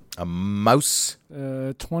for... A mouse?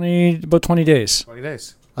 About 20 days. 20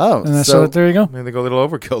 days. Oh, And so there you go. Maybe they go a little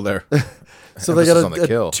overkill there. So they got on the a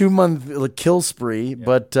kill. 2-month kill spree,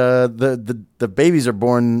 but the babies are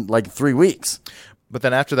born like 3 weeks. But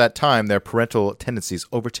then after that time, their parental tendencies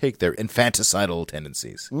overtake their infanticidal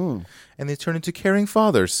tendencies. And they turn into caring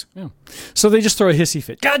fathers. Yeah. So they just throw a hissy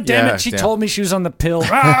fit. God damn Yeah, it, she yeah. told me she was on the pill.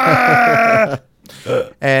 Ah!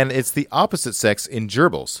 And it's the opposite sex in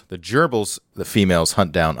gerbils. The gerbils, the females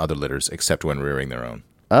hunt down other litters, except when rearing their own.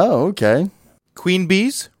 Oh, okay. Queen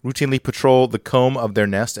bees routinely patrol the comb of their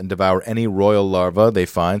nest and devour any royal larva they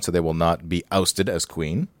find so they will not be ousted as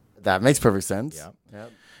queen. That makes perfect sense. Yeah.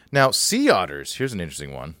 Now, sea otters, here's an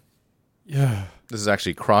interesting one. Yeah. This is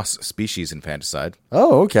actually cross-species infanticide.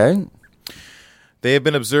 Oh, okay. They have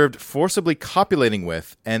been observed forcibly copulating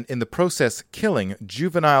with and in the process killing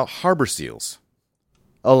juvenile harbor seals.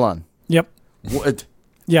 Hold on. Yep. What?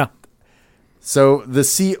 Yeah. So the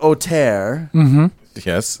sea otter.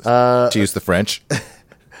 Yes, to use the French.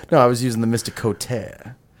 No, I was using the Mr.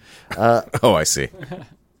 Cotter. Oh, I see.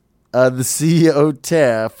 The sea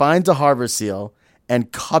otter finds a harbor seal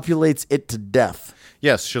and copulates it to death.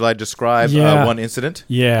 Yes, should I describe Yeah. one incident?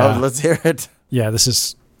 Yeah. Oh, let's hear it. Yeah, this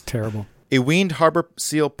is terrible. A weaned harbor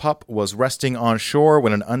seal pup was resting on shore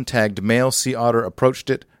when an untagged male sea otter approached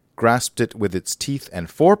it, grasped it with its teeth and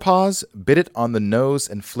forepaws, bit it on the nose,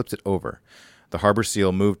 and flipped it over. The harbor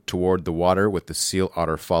seal moved toward the water with the seal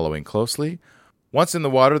otter following closely. Once in the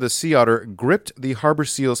water, the sea otter gripped the harbor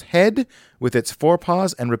seal's head with its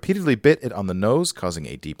forepaws and repeatedly bit it on the nose, causing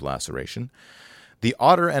a deep laceration. The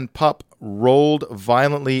otter and pup rolled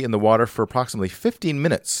violently in the water for approximately 15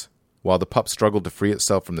 minutes, while the pup struggled to free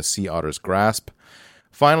itself from the sea otter's grasp.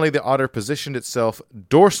 Finally, the otter positioned itself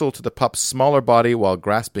dorsal to the pup's smaller body while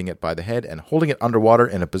grasping it by the head and holding it underwater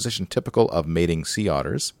in a position typical of mating sea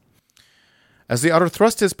otters. As the otter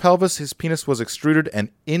thrust his pelvis, his penis was extruded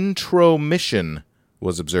and intromission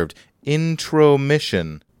was observed.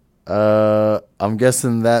 Intromission. I'm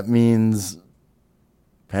guessing that means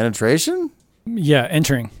penetration? Yeah,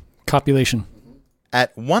 entering. Copulation.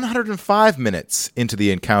 At 105 minutes into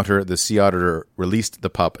the encounter, the sea otter released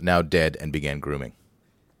the pup, now dead, and began grooming.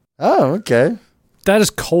 Oh, okay. That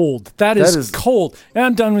is cold. That is cold.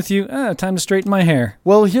 I'm done with you. Time to straighten my hair.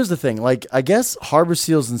 Well, here's the thing. Like, I guess harbor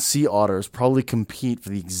seals and sea otters probably compete for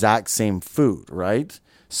the exact same food, right?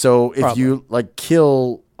 So if you like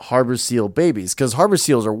kill harbor seal babies, because harbor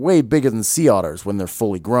seals are way bigger than sea otters when they're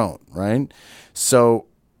fully grown, right? So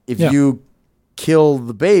if you kill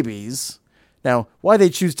the babies, now why they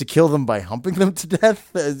choose to kill them by humping them to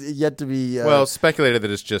death is yet to be. Well, speculated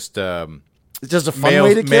that it's just it's just a fun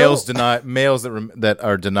way to kill. males that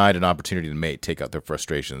are denied an opportunity to mate take out their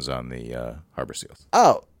frustrations on the harbor seals.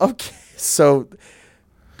 Oh, okay. So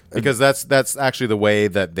because that's actually the way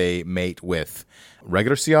that they mate with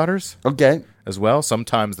regular sea otters. Okay. As well,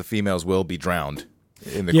 sometimes the females will be drowned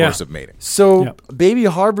in the course of mating. So baby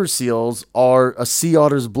harbor seals are a sea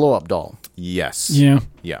otter's blow-up doll. Yes. Yeah.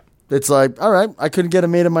 Yeah. It's like, all right, I couldn't get a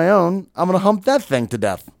mate of my own. I'm going to hump that thing to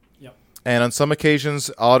death. Yep. And on some occasions,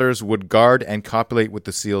 otters would guard and copulate with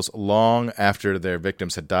the seals long after their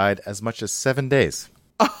victims had died, as much as 7 days.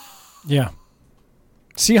 Yeah.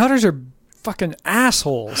 Sea otters are fucking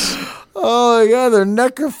assholes. Oh, yeah, they're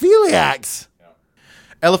necrophiliacs.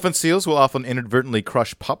 Elephant seals will often inadvertently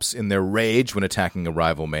crush pups in their rage when attacking a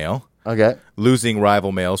rival male. Okay. Losing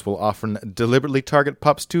rival males will often deliberately target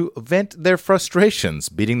pups to vent their frustrations,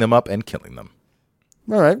 beating them up and killing them.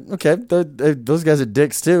 All right. Okay. Those guys are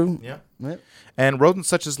dicks, too. Yeah. Right. And rodents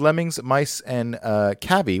such as lemmings, mice, and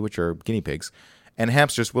cabi, which are guinea pigs, and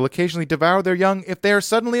hamsters will occasionally devour their young if they are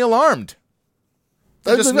suddenly alarmed.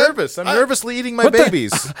 I'm just nervous. I'm nervously eating my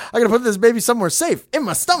babies. I got to put this baby somewhere safe. In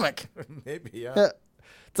my stomach. Maybe, yeah.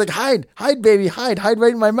 It's like, hide, baby, hide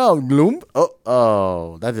right in my mouth. Gloom.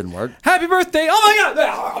 Oh, that didn't work. Happy birthday. Oh,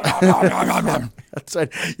 my God. That's right.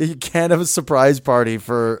 You can't have a surprise party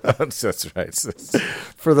for That's right.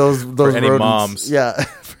 for those for any rodents. moms. Yeah,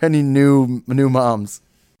 for any new moms.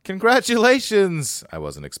 Congratulations. I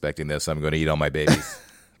wasn't expecting this. I'm going to eat all my babies.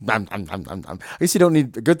 I guess you don't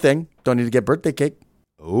need a good thing. Don't need to get birthday cake.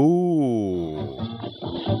 Ooh.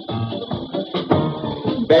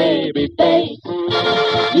 Baby face,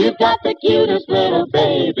 you've got the cutest little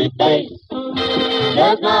baby face.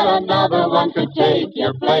 There's not another one could take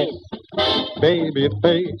your place. Baby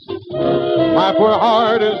face, my poor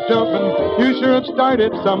heart is jumping. You sure have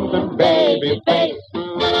started something. Baby face,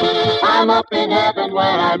 I'm up in heaven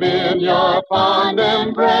when I'm in your fond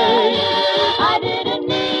embrace. I didn't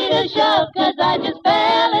need a shove, 'cause I just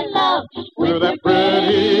fell in love with a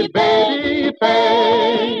pretty baby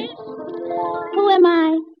face. Who am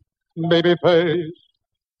I? Baby face,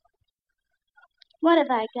 What have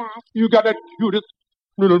I got? you got the cutest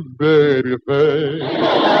little baby face. Is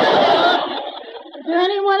there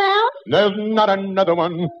anyone else? There's not another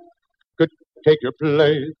one could take your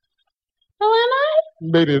place. Who am I?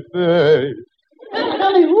 Baby face,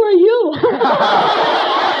 Honey, who are you?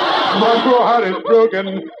 my poor heart is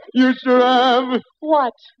broken. You sure have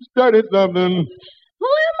What? started something. Who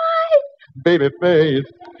am I? Baby face,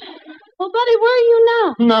 Well, buddy, where are you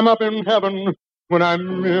now? I'm up in heaven when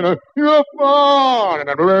I'm in your fond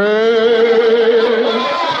embrace.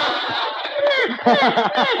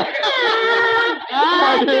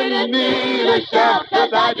 I didn't need a shove,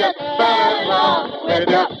 'cause I just fell in love with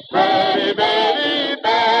your pretty baby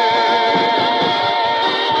face.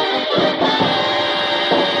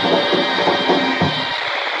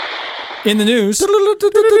 In the news,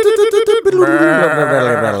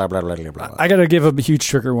 I got to give a huge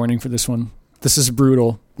trigger warning for this one. This is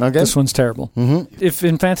brutal. Okay. This one's terrible. Mm-hmm. If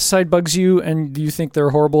infanticide bugs you and you think there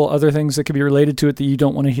are horrible other things that could be related to it that you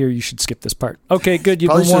don't want to hear, you should skip this part. Okay, good. You've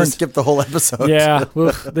Probably been should have warned. skipped the whole episode. Yeah,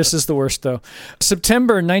 oof, this is the worst, though.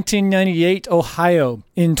 September 1998, Ohio.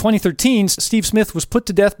 In 2013, Steve Smith was put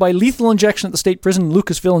to death by lethal injection at the state prison in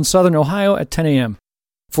Lucasville in southern Ohio at 10 a.m.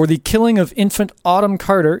 for the killing of infant Autumn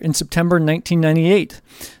Carter in September 1998.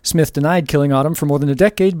 Smith denied killing Autumn for more than a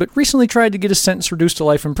decade, but recently tried to get his sentence reduced to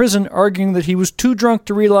life in prison, arguing that he was too drunk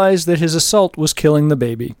to realize that his assault was killing the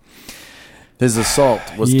baby. His assault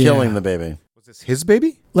was killing the baby. Was this his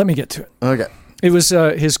baby? Let me get to it. Okay. It was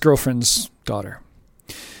his girlfriend's daughter.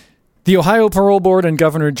 The Ohio Parole Board and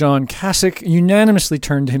Governor John Kasich unanimously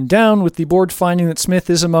turned him down, with the board finding that Smith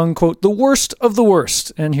is among, quote, the worst of the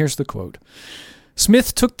worst. And here's the quote.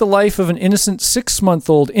 Smith took the life of an innocent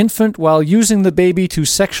 6-month-old infant while using the baby to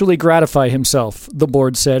sexually gratify himself, the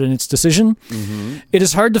board said in its decision. Mm-hmm. It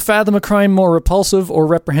is hard to fathom a crime more repulsive or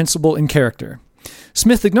reprehensible in character.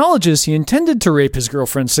 Smith acknowledges he intended to rape his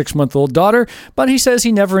girlfriend's 6-month-old daughter, but he says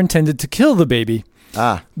he never intended to kill the baby.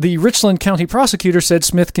 The Richland County prosecutor said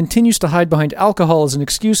Smith continues to hide behind alcohol as an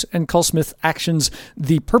excuse and calls Smith's actions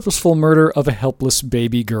the purposeful murder of a helpless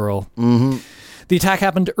baby girl. Mm-hmm. The attack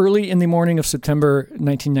happened early in the morning of September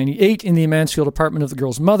 1998 in the Mansfield apartment of the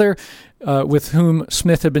girl's mother, with whom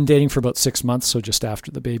Smith had been dating for about 6 months, so just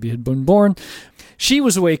after the baby had been born. She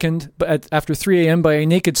was awakened after 3 a.m. by a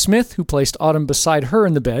naked Smith who placed Autumn beside her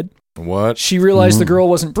in the bed. What? She realized the girl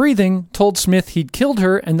wasn't breathing, told Smith he'd killed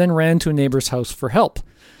her, and then ran to a neighbor's house for help.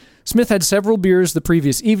 Smith had several beers the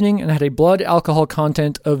previous evening and had a blood alcohol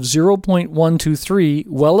content of 0.123,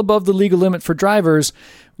 well above the legal limit for drivers,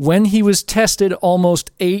 when he was tested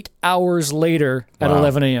almost 8 hours later at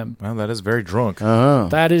 11 a.m. Well, that is very drunk.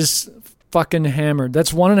 That is fucking hammered.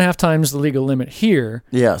 That's 1.5 times the legal limit here.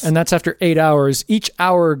 Yes. And that's after 8 hours. Each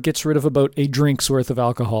hour gets rid of about a drink's worth of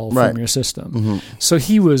alcohol from your system. Mm-hmm. So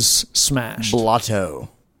he was smashed. Blotto.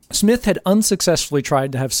 Smith had unsuccessfully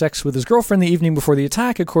tried to have sex with his girlfriend the evening before the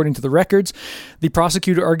attack, according to the records. The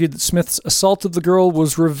prosecutor argued that Smith's assault of the girl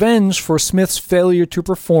was revenge for Smith's failure to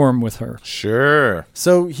perform with her. Sure.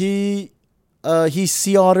 So he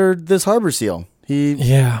sea ottered this harbor seal. He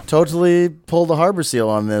totally pulled a harbor seal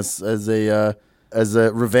on this as a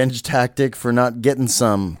revenge tactic for not getting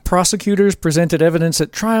some. Prosecutors presented evidence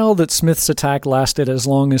at trial that Smith's attack lasted as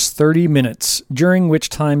long as 30 minutes, during which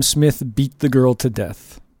time Smith beat the girl to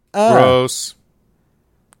death. Gross.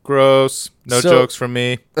 No jokes from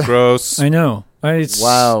me. Gross. I know. It's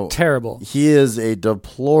terrible. He is a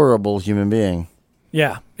deplorable human being.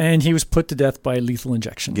 Yeah, and he was put to death by lethal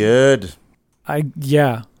injection. Good.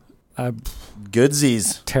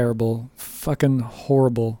 Goodsies. Terrible. Fucking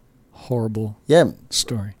horrible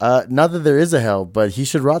story. Not that there is a hell, but he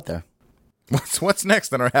should rot there. What's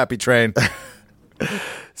next on our happy train?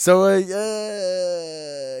 So,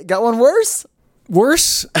 got one worse?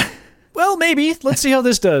 Worse? Well, maybe. Let's see how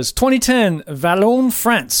this does. 2010, Valognes,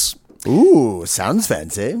 France. Ooh, sounds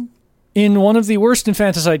fancy. In one of the worst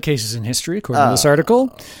infanticide cases in history, according to this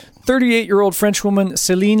article, 38-year-old French woman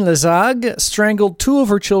Céline Lezague strangled 2 of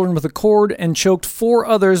her children with a cord and choked 4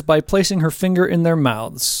 others by placing her finger in their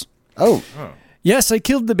mouths. Oh. Yes, I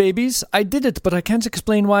killed the babies. I did it, but I can't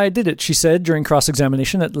explain why I did it, she said during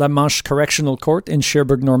cross-examination at La Manche Correctional Court in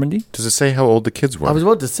Cherbourg, Normandy. Does it say how old the kids were? I was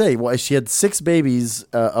about to say, well, she had 6 babies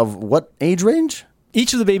of what age range?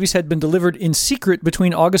 Each of the babies had been delivered in secret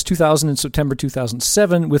between August 2000 and September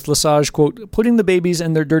 2007, with Lesage, quote, putting the babies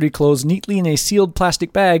and their dirty clothes neatly in a sealed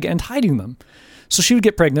plastic bag and hiding them. So she would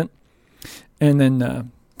get pregnant and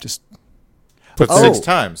then just... But 6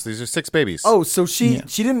 times. These are 6 babies. Oh, so she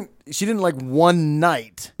didn't like one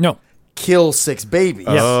night No. kill 6 babies.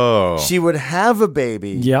 Oh. She would have a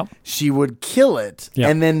baby. Yep. She would kill it Yep.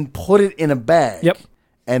 and then put it in a bag. Yep.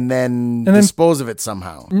 And then then- dispose of it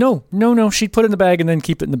somehow. No. She'd put it in the bag and then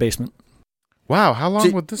keep it in the basement. Wow, how long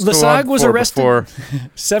would this go Lesage on was for arrested before...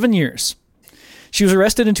 7 years. She was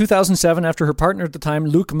arrested in 2007 after her partner at the time,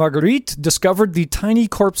 Luc Marguerite, discovered the tiny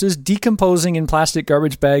corpses decomposing in plastic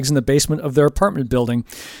garbage bags in the basement of their apartment building.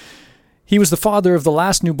 He was the father of the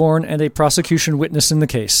last newborn and a prosecution witness in the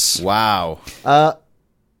case. Wow. Has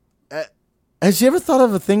you ever thought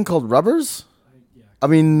of a thing called rubbers? I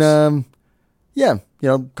mean, yeah,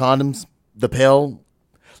 condoms, the pill.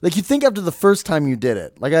 Like, you think after the first time you did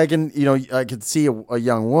it, like I could see a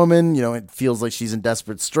young woman, it feels like she's in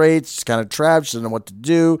desperate straits. She's kind of trapped. She doesn't know what to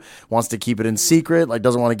do, wants to keep it in secret, like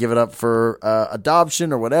doesn't want to give it up for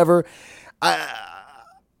adoption or whatever.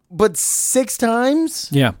 But 6 times?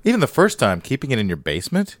 Yeah. Even the first time, keeping it in your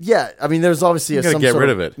basement? Yeah, I mean, there's obviously You gotta some get sort rid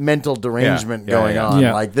of of it. mental derangement going yeah. on.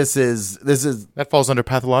 Yeah. Like, this is That falls under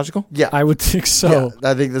pathological? yeah. I would think so. Yeah,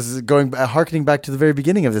 I think this is harkening back to the very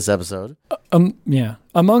beginning of this episode. Yeah.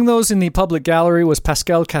 Among those in the public gallery was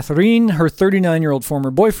Pascal Catherine, her 39-year-old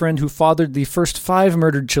former boyfriend who fathered the first 5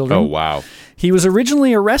 murdered children. Oh, wow. He was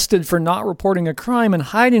originally arrested for not reporting a crime and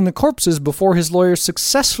hiding the corpses before his lawyers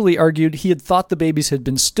successfully argued he had thought the babies had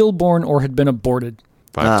been stillborn or had been aborted.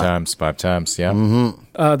 5 times, yeah.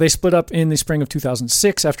 They split up in the spring of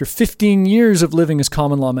 2006 after 15 years of living as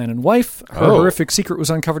common law man and wife. Her horrific secret was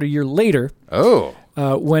uncovered a year later. Oh.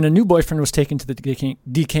 When a new boyfriend was taken to the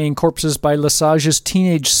decaying corpses by Lesage's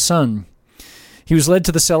teenage son. He was led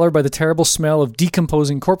to the cellar by the terrible smell of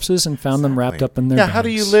decomposing corpses and found them wrapped up in their bags. How do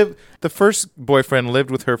you live? The first boyfriend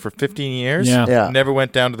lived with her for 15 years. Yeah. Never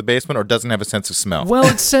went down to the basement or doesn't have a sense of smell. Well,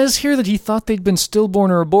 it says here that he thought they'd been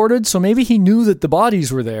stillborn or aborted, so maybe he knew that the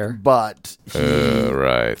bodies were there. But he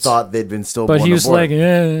right. thought they'd been stillborn. But he was aborted.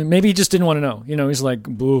 like, maybe he just didn't want to know. He's like,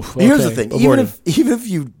 boof. Okay, Here's the thing: aborted. even if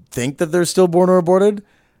you think that they're stillborn or aborted,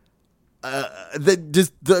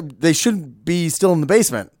 they shouldn't be still in the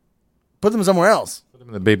basement. Put them somewhere else. Put them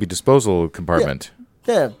in the baby disposal compartment.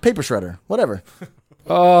 Yeah, paper shredder, whatever.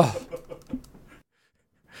 You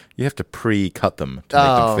have to pre-cut them to make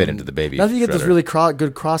them fit into the baby Now that you get those shredder. really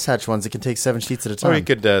good crosshatch ones, it can take 7 sheets at a time. Or you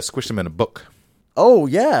could squish them in a book. Oh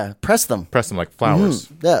yeah, press them. Press them like flowers.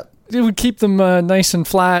 Yeah. It would keep them nice and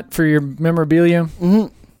flat for your memorabilia.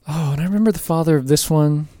 Mm-hmm. Oh, and I remember the father of this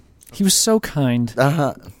one. He was so kind.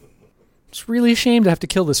 Uh-huh. It's really a shame to have to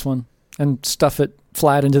kill this one and stuff it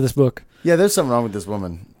flat into this book. Yeah, there's something wrong with this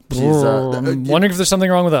woman. She's I'm wondering if there's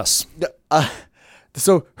something wrong with us.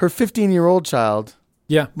 so her 15-year-old child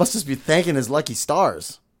Yeah. must just be thanking his lucky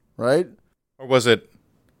stars, right? Or was that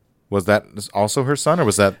also her son, or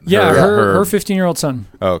was that Yeah, her her 15-year-old son.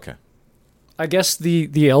 Oh, okay. I guess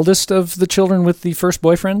the eldest of the children with the first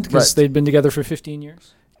boyfriend, because Right. they'd been together for 15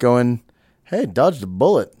 years. Going, hey, dodged a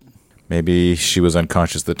bullet. Maybe she was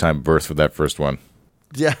unconscious at the time of birth for that first one.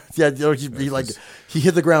 Yeah. He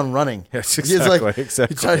hit the ground running. Yes, He's exactly.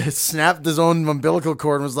 He tried to snap his own umbilical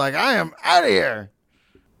cord and was like, I am out of here.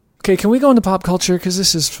 Okay, can we go into pop culture? Because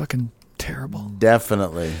this is fucking terrible.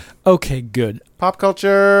 Definitely. Okay, good. Pop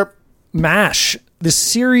culture. MASH. The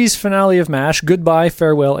series finale of MASH. Goodbye,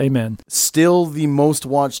 farewell, amen. Still the most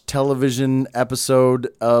watched television episode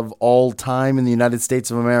of all time in the United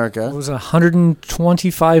States of It America. was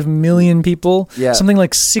 125 million people. Yeah. Something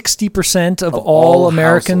like 60% of all all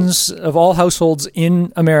Americans, of all households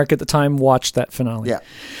in America at the time, watched that finale. Yeah.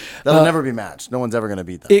 That'll never be matched. No one's ever going to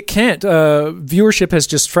beat that. It can't. Viewership has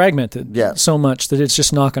just fragmented so much that it's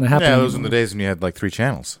just not going to happen. Yeah, those were the days when you had like 3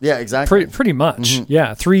 channels. Yeah, exactly. Pretty much.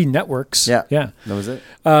 Yeah, 3 networks. Yeah. Yeah. That was it.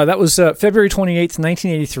 That was February 28th,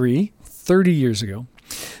 1983, 30 years ago.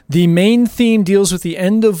 The main theme deals with the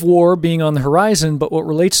end of war being on the horizon, but what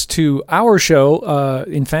relates to our show,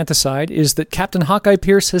 Infanticide, is that Captain Hawkeye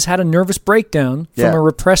Pierce has had a nervous breakdown from a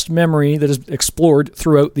repressed memory that is explored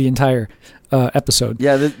throughout the entire episode.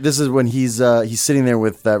 Yeah, this is when he's sitting there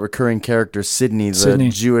with that recurring character, Sydney, the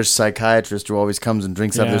Jewish psychiatrist who always comes and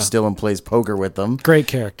drinks out of their still and plays poker with them. Great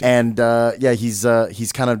character. And he's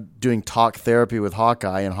kind of doing talk therapy with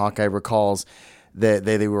Hawkeye, and Hawkeye recalls that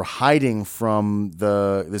they were hiding from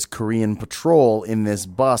this Korean patrol in this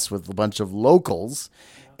bus with a bunch of locals,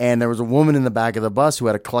 and there was a woman in the back of the bus who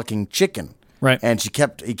had a clucking chicken. Right. And he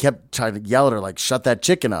kept trying to yell at her, like, shut that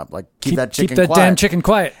chicken up, like keep that chicken quiet. Keep that damn chicken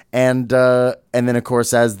quiet. And then of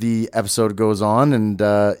course as the episode goes on, and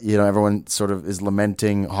everyone sort of is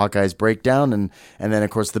lamenting Hawkeye's breakdown, and then of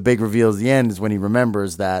course the big reveal at the end is when he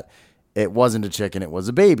remembers that it wasn't a chicken, it was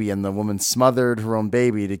a baby, and the woman smothered her own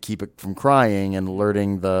baby to keep it from crying and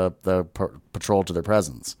alerting the patrol to their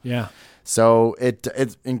presence. Yeah. So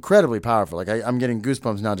it's incredibly powerful. Like I'm getting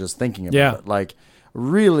goosebumps now just thinking about it. Like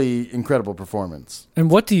really incredible performance. And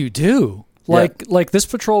what do you do? Like this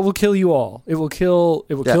patrol will kill you all. It will kill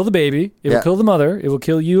the baby. It will kill the mother. It will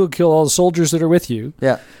kill you. It will kill all the soldiers that are with you.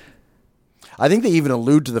 Yeah. I think they even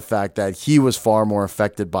allude to the fact that he was far more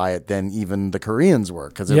affected by it than even the Koreans were,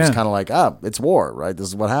 because it was kind of like, it's war, right? This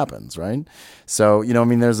is what happens, right? So,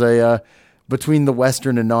 there's a between the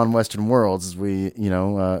Western and non-Western worlds,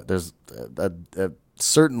 there's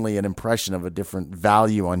certainly an impression of a different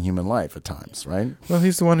value on human life at times, right? Well,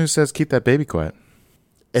 he's the one who says, keep that baby quiet.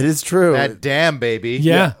 It is true. That damn baby.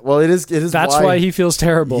 Yeah. Well, it is. That's why he feels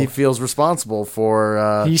terrible. He feels responsible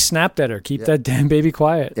for. He snapped at her. Keep that damn baby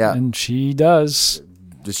quiet. Yeah. And she does.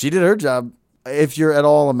 She did her job. If you're at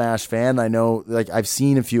all a MASH fan, I know, like, I've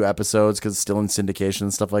seen a few episodes because it's still in syndication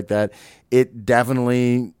and stuff like that. It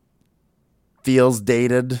definitely feels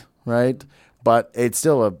dated, right? But it's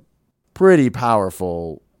still a pretty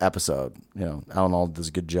powerful episode. Alan Alda does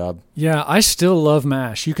a good job. Yeah, I still love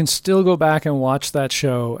MASH. You can still go back and watch that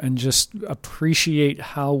show and just appreciate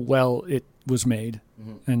how well it was made,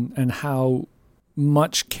 and how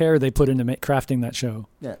much care they put into crafting that show.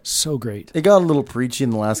 Yeah, so great. It got a little preachy in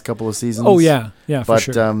the last couple of seasons. Oh yeah, for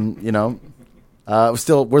sure. But it was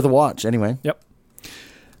still worth a watch anyway. Yep.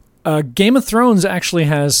 Game of Thrones actually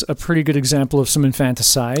has a pretty good example of some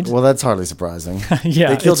infanticide. Well, that's hardly surprising.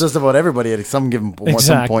 Yeah, they kill just about everybody at some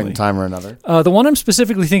point in time or another. The one I'm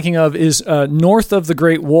specifically thinking of is north of the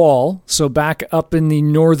Great Wall, so back up in the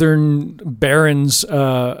northern barrens,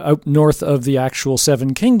 out north of the actual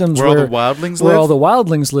Seven Kingdoms, where all the wildlings live. All the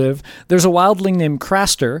wildlings live. There's a wildling named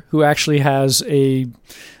Craster who actually has a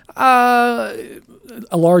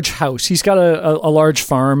large house. He's got a large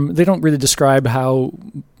farm. They don't really describe how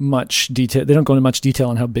much detail. They don't go into much detail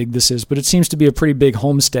on how big this is, but it seems to be a pretty big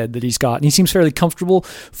homestead that he's got. And he seems fairly comfortable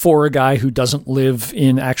for a guy who doesn't live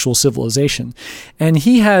in actual civilization. And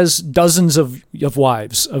he has dozens of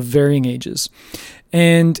wives of varying ages.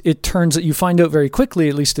 And it turns out, you find out very quickly,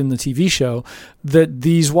 at least in the TV show, that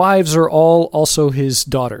these wives are all also his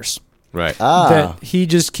daughters. Right. That he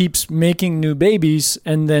just keeps making new babies,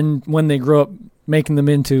 and then when they grow up, making them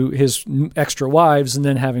into his extra wives, and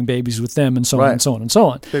then having babies with them, and so on and so on and so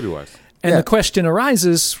on. Baby wives. And the question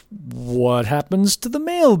arises, what happens to the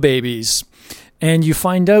male babies? And you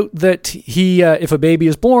find out that he, if a baby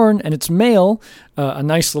is born and it's male, a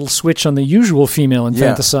nice little switch on the usual female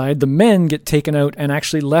infanticide, the men get taken out and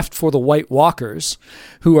actually left for the White Walkers,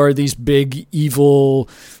 who are these big, evil,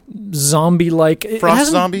 zombie-like...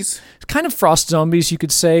 Frost zombies? Kind of frost zombies, you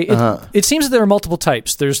could say. It seems that there are multiple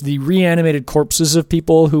types. There's the reanimated corpses of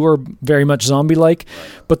people who are very much zombie-like,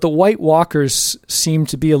 but the White Walkers seem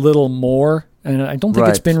to be a little more... And I don't think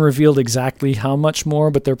it's been revealed exactly how much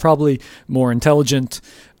more, but they're probably more intelligent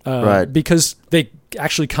because they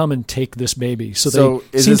actually come and take this baby. So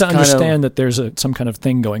they seem to understand that there's some kind of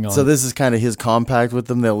thing going on. So this is kind of his compact with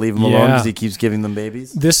them. They'll leave him alone because he keeps giving them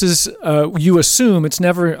babies? This is, you assume,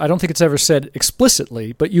 I don't think it's ever said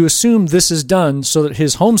explicitly, but you assume this is done so that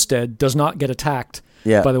his homestead does not get attacked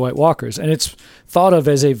by the White Walkers. And it's thought of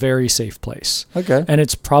as a very safe place. Okay. And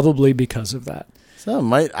it's probably because of that. So it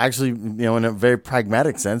might actually, in a very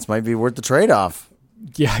pragmatic sense, might be worth the trade-off.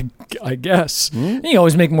 Yeah, I guess. You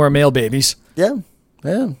always make more male babies. Yeah.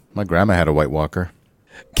 My grandma had a White Walker.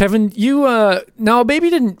 Kevin, you now a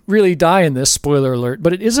baby didn't really die in this, spoiler alert,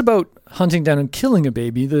 but it is about hunting down and killing a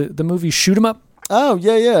baby. The movie Shoot 'Em Up. Oh,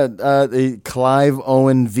 yeah. The Clive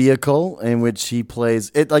Owen vehicle in which he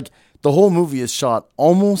plays it. Like, the whole movie is shot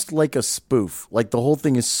almost like a spoof. Like, the whole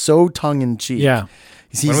thing is so tongue-in-cheek. Yeah.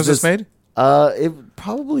 When was this made? It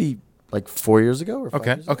probably like 4 years ago or 5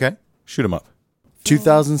 years ago. Okay. Shoot 'em up.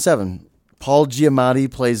 2007. Paul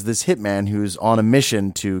Giamatti plays this hitman who's on a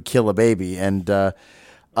mission to kill a baby, and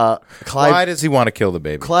Why does he want to kill the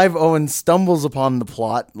baby? Clive Owen stumbles upon the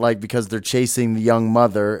plot, because they're chasing the young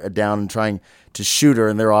mother down and trying to shoot her,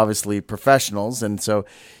 and they're obviously professionals, and so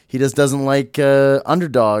he just doesn't like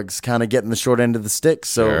underdogs kind of getting the short end of the stick.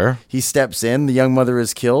 So he steps in, the young mother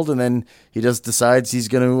is killed, and then he just decides he's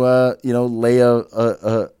going to, lay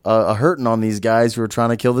a hurting on these guys who are trying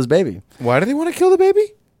to kill this baby. Why do they want to kill the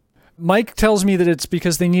baby? Mike tells me that it's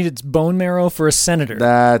because they need its bone marrow for a senator.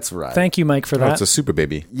 That's right. Thank you, Mike, for that. It's a super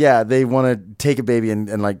baby. Yeah, they want to take a baby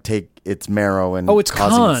and take its marrow and it's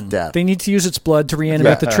causing its death. They need to use its blood to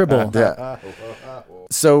reanimate the tribble. Yeah.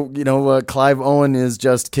 So, Clive Owen is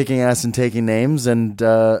just kicking ass and taking names, and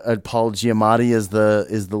Paul Giamatti is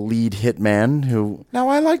the lead hitman who... Now,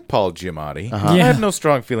 I like Paul Giamatti. Uh-huh. I Yeah. have no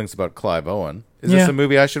strong feelings about Clive Owen. Is this a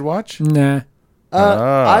movie I should watch? Nah.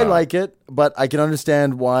 I like it, but I can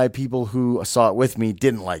understand why people who saw it with me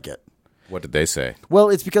didn't like it. What did they say? Well,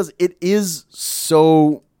 it's because it is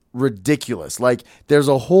so ridiculous. There's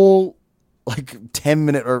a whole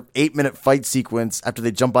 10-minute or 8-minute fight sequence after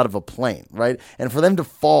they jump out of a plane, right? And for them to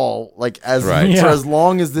fall for as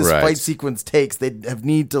long as this fight sequence takes, they have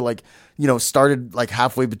need to started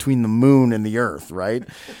halfway between the moon and the earth, right?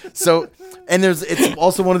 So, and it's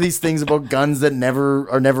also one of these things about guns that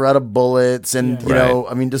are never out of bullets, and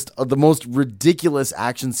just the most ridiculous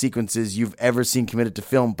action sequences you've ever seen committed to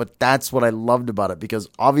film. But that's what I loved about it, because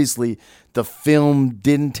obviously the film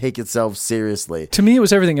didn't take itself seriously. To me, it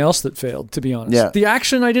was everything else that failed, to be honest. Yeah. The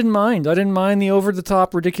action, I didn't mind. I didn't mind the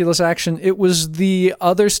over-the-top, ridiculous action. It was the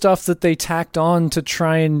other stuff that they tacked on to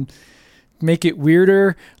try and make it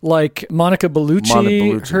weirder, like Monica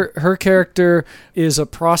Bellucci. Her character is a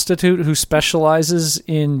prostitute who specializes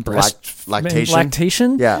in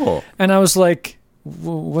lactation. Yeah. Oh. And I was like,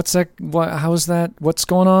 what's that? How is that? What's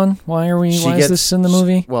going on? Why is this in the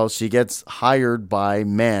movie? She gets hired by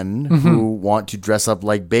men who want to dress up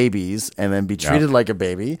like babies and then be treated like a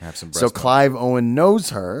baby. So Clive Owen knows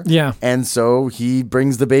her. Yeah. And so he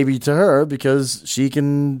brings the baby to her because she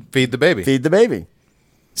can feed the baby.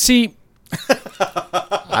 See,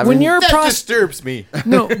 when you're a that disturbs me.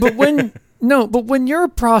 But when you're a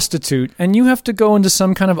prostitute and you have to go into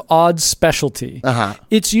some kind of odd specialty,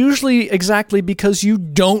 it's usually exactly because you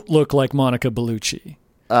don't look like Monica Bellucci.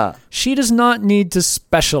 She does not need to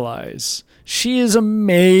specialize. She is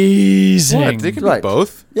amazing. What? They could be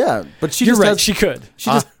both. Yeah, but You're right. She could.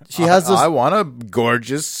 She has this. I want a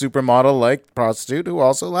gorgeous supermodel-like prostitute who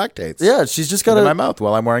also lactates. Yeah, she's just got in my mouth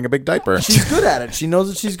while I'm wearing a big diaper. She's good at it. She knows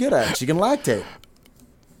what she's good at. She can lactate.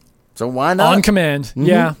 So why not? On command. Mm-hmm.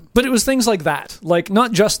 Yeah. But it was things like that.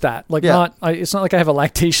 Not just that. It's not like I have a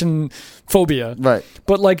lactation phobia. Right.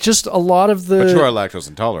 But just a lot of the... But you are lactose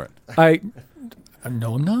intolerant.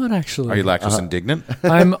 No, I'm not actually. Are you lactose indignant?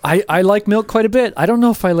 I like milk quite a bit. I don't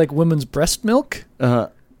know if I like women's breast milk.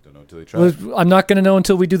 Don't know until you try it. I'm not going to know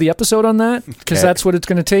until we do the episode on that, because that's what it's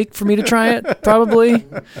going to take for me to try it, probably.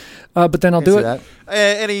 But then I'll do it.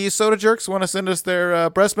 Any soda jerks want to send us their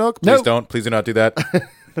breast milk? Please don't. Please do not do that.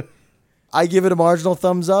 I give it a marginal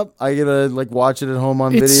thumbs up. I get to watch it at home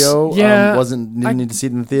on video. Yeah, didn't need to see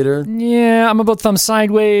it in the theater. Yeah, I'm about thumb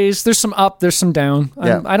sideways. There's some up, there's some down.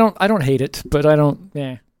 I don't hate it, but I don't.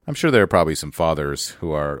 Yeah. I'm sure there are probably some fathers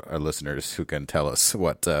who are our listeners who can tell us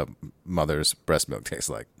what mother's breast milk tastes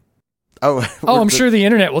like. I'm sure the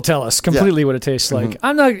internet will tell us completely what it tastes like.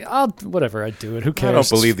 Whatever, I do it. Who cares? I don't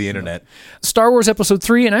believe the internet. Star Wars Episode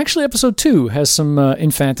 3 and actually Episode 2 has some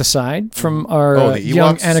infanticide from our the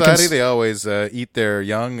young Ewok Society. Anakin. They always eat their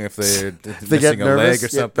young if they're they missing get a nervous. leg or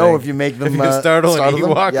something. If you make them if you startle an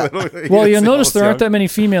Ewok. Yeah. Well, you'll notice there aren't that many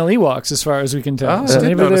female Ewoks as far as we can tell. So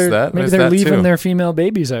maybe they're leaving their female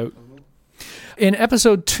babies out. In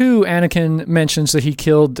Episode 2, Anakin mentions that he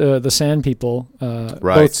killed the Sand People,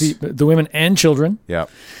 both the women and children. Yeah.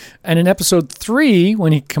 And in Episode 3,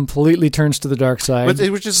 when he completely turns to the dark side,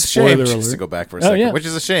 which is a shame, just to go back for a second, which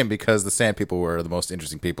is a shame because the Sand People were the most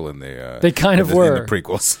interesting people in the they kind of were in the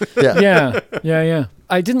prequels. Yeah.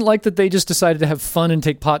 I didn't like that they just decided to have fun and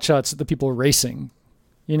take pot shots at the people racing.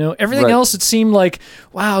 Everything else, it seemed like,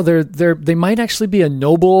 wow, they might actually be a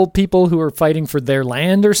noble people who are fighting for their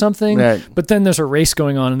land or something. Right. But then there's a race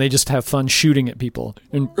going on, and they just have fun shooting at people.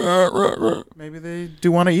 And maybe they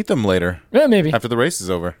do want to eat them later. Yeah, maybe after the race is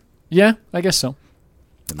over. Yeah, I guess so.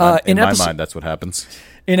 In my mind, that's what happens.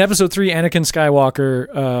 In Episode 3, Anakin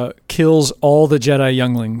Skywalker kills all the Jedi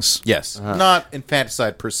younglings. Yes. Not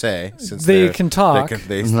infanticide per se, since they can talk.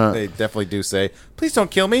 They definitely do say, Please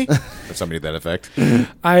don't kill me. Or somebody to that effect.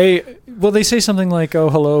 Well, they say something like,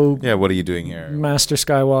 "Oh, hello, Yeah, what are you doing here? Master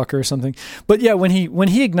Skywalker," or something. But yeah, when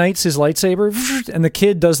he ignites his lightsaber and the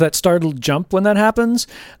kid does that startled jump when that happens,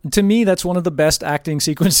 to me that's one of the best acting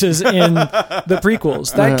sequences in the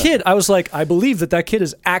prequels. That kid, I was like, I believe that kid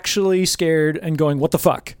is actually scared and going, "What the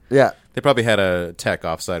fuck?" Yeah. They probably had a tech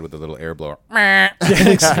offside with a little air blower. Yeah,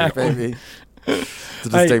 exactly. Maybe. It's a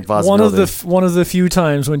distinct possibility. One of the few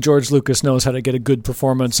times when George Lucas knows how to get a good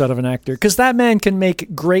performance out of an actor, because that man can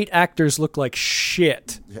make great actors look like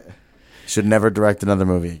shit. Should never direct another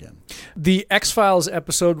movie again. The X-Files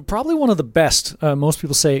episode, probably one of the best, most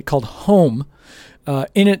people say, called Home.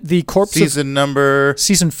 In it, the corpse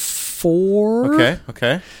Season 4.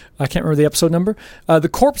 Okay. I can't remember the episode number. The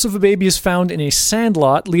corpse of a baby is found in a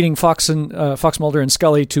sandlot, leading Fox Mulder and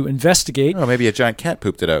Scully to investigate. Oh, maybe a giant cat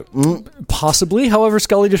pooped it out. Possibly. However,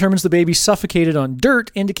 Scully determines the baby suffocated on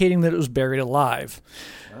dirt, indicating that it was buried alive.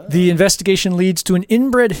 The investigation leads to an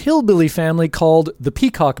inbred hillbilly family called the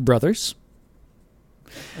Peacock Brothers.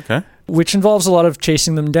 Okay. Which involves a lot of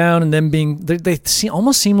chasing them down and them being... They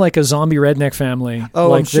almost seem like a zombie redneck family. Oh,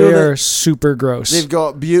 like I'm sure they're super gross. They've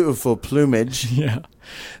got beautiful plumage. Yeah.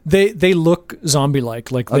 They look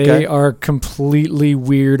zombie-like. Like they are completely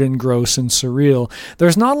weird and gross and surreal.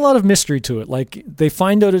 There's not a lot of mystery to it. Like they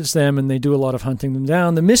find out it's them and they do a lot of hunting them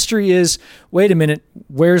down. The mystery is, wait a minute,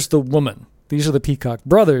 where's the woman? These are the Peacock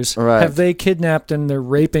Brothers. Right. Have they kidnapped and they're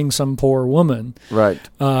raping some poor woman? Right.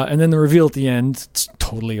 And then the reveal at the end, it's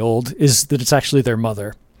totally old, is that it's actually their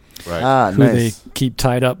mother. Right. Who Nice. they keep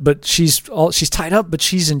tied up. But she's tied up, but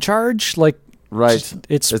she's in charge. Like, Right.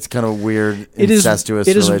 It's kind of weird, It is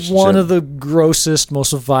relationship. one of the grossest,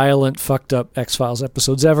 most violent, fucked up X-Files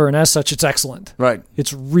episodes ever, and as such, it's excellent. Right.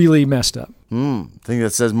 It's really messed up. I think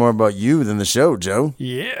that says more about you than the show, Joe.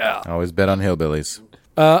 Yeah. Always bet on hillbillies.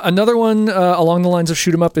 Another one along the lines of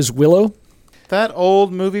Shoot 'em Up is Willow. That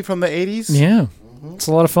old movie from the 80s? Yeah. It's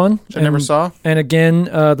a lot of fun. Which I never saw. And again,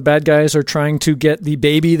 the bad guys are trying to get the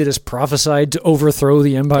baby that is prophesied to overthrow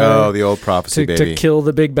the Empire. Oh, the old prophecy baby. To kill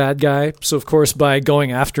the big bad guy. So, of course, by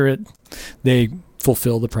going after it, they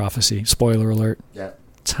fulfill the prophecy. Spoiler alert. Yeah.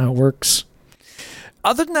 That's how it works.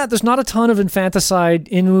 Other than that, there's not a ton of infanticide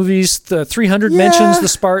in movies. The 300 mentions the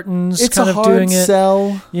Spartans It's kind a of hard doing it.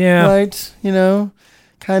 sell. Yeah. Right? You know,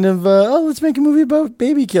 kind of, let's make a movie about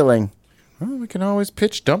baby killing. Well, we can always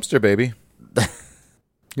pitch Dumpster Baby.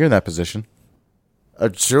 You're in that position.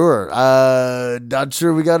 Sure. Not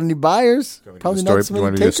sure we got any buyers. Probably not so you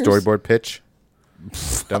want many to do a takers. storyboard pitch?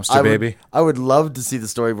 Dumpster Baby? I would love to see the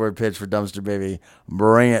storyboard pitch for Dumpster Baby.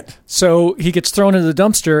 Bring it. So he gets thrown into the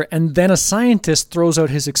dumpster, and then a scientist throws out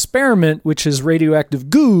his experiment, which is radioactive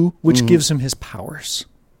goo, which gives him his powers.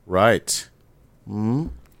 Right.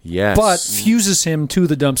 Yes. But fuses him to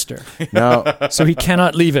the dumpster. No. So he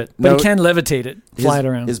cannot leave it. But No. he can levitate it, fly it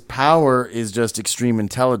around. His power is just extreme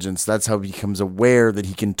intelligence. That's how he becomes aware that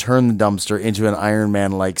he can turn the dumpster into an Iron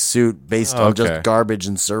Man-like suit based on just garbage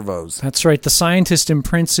and servos. That's right. The scientist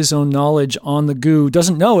imprints his own knowledge on the goo,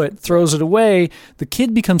 doesn't know it, throws it away. The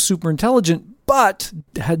kid becomes super intelligent, but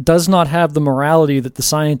does not have the morality that the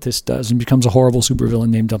scientist does and becomes a horrible supervillain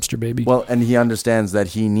named Dumpster Baby. Well, and he understands that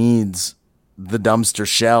he needs the dumpster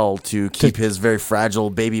shell to keep his very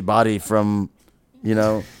fragile baby body from,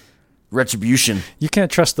 retribution. You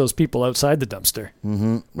can't trust those people outside the dumpster.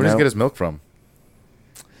 Mm-hmm. Where does he get his milk from?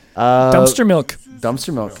 Dumpster milk.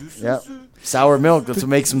 Dumpster milk, yeah. Sour milk, that's what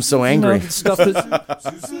makes him so angry. The stuff that...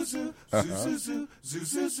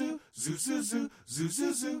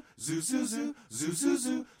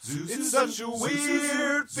 It's such a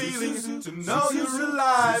weird feeling to know you're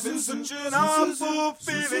alive. It's such an awful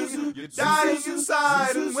feeling. You're dying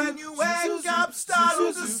inside, and when you wake up,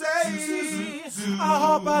 startled to say, I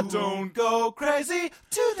hope I don't go crazy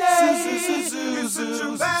today. It's such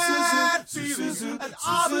a bad feeling, an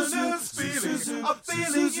ominous feeling, a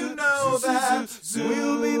feeling you know that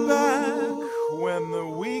we'll be back when the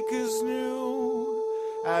week is new.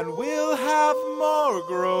 And we'll have more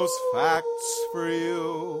gross facts for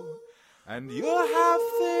you. And you'll have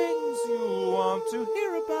things you'll want to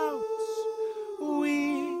hear about.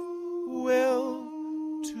 We will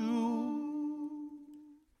too.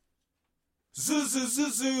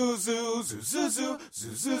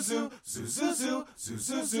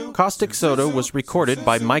 Caustic Soda was recorded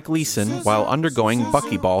by Mike Leeson while undergoing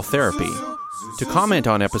buckyball therapy. To comment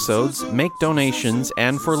on episodes, make donations,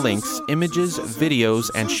 and for links, images,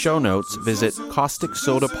 videos, and show notes, visit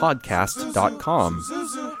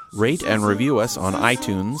causticsodapodcast.com. Rate and review us on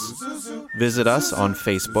iTunes. Visit us on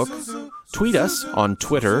Facebook. Tweet us on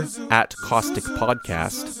Twitter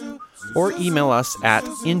 @CausticPodcast. or email us at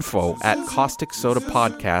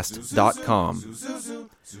info@causticsodapodcast.com.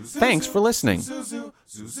 Thanks for listening.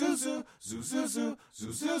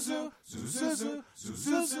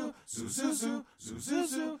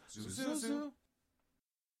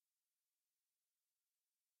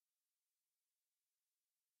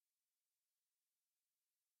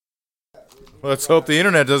 Let's hope the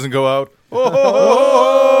internet doesn't go out.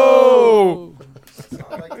 Oh!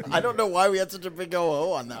 I don't know why we had such a big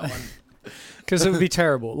oh on that one. Because it would be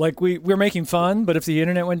terrible. Like we're making fun, but if the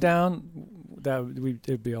internet went down,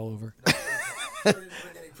 it'd be all over.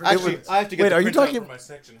 Actually, I have to get. Wait, the are you printout talking? for my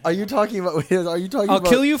section. Are you talking about? Are you talking? I'll about,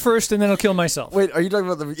 kill you first, and then I'll kill myself. Wait, are you talking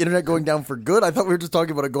about the internet going down for good? I thought we were just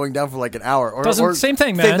talking about it going down for like an hour. Or Same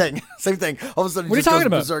thing, man. Same thing. All of a sudden, What are you talking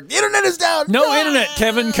about? Berserk. The internet is down. No internet,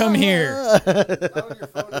 Kevin. Come here.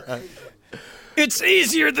 It's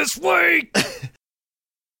easier this way.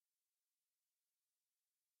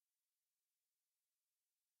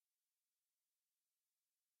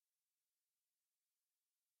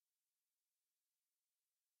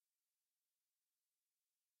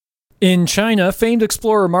 In China, famed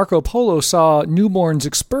explorer Marco Polo saw newborns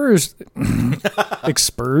expursed.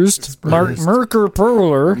 Merker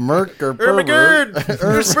Perler. Merker Ermagerd!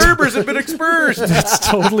 Your Berbers have been expursed! That's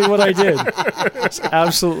totally what I did. That's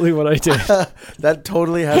absolutely what I did. That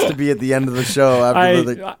totally has to be at the end of the show. I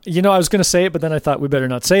was going to say it, but then I thought we better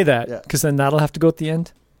not say that because then that'll have to go at the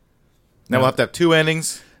end. Now we'll have to have two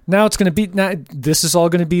endings. Now it's going to be. This is all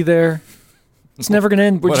going to be there. It's never going to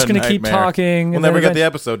end. We're just going to keep talking. We'll never get the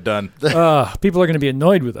episode done. People are going to be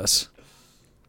annoyed with us.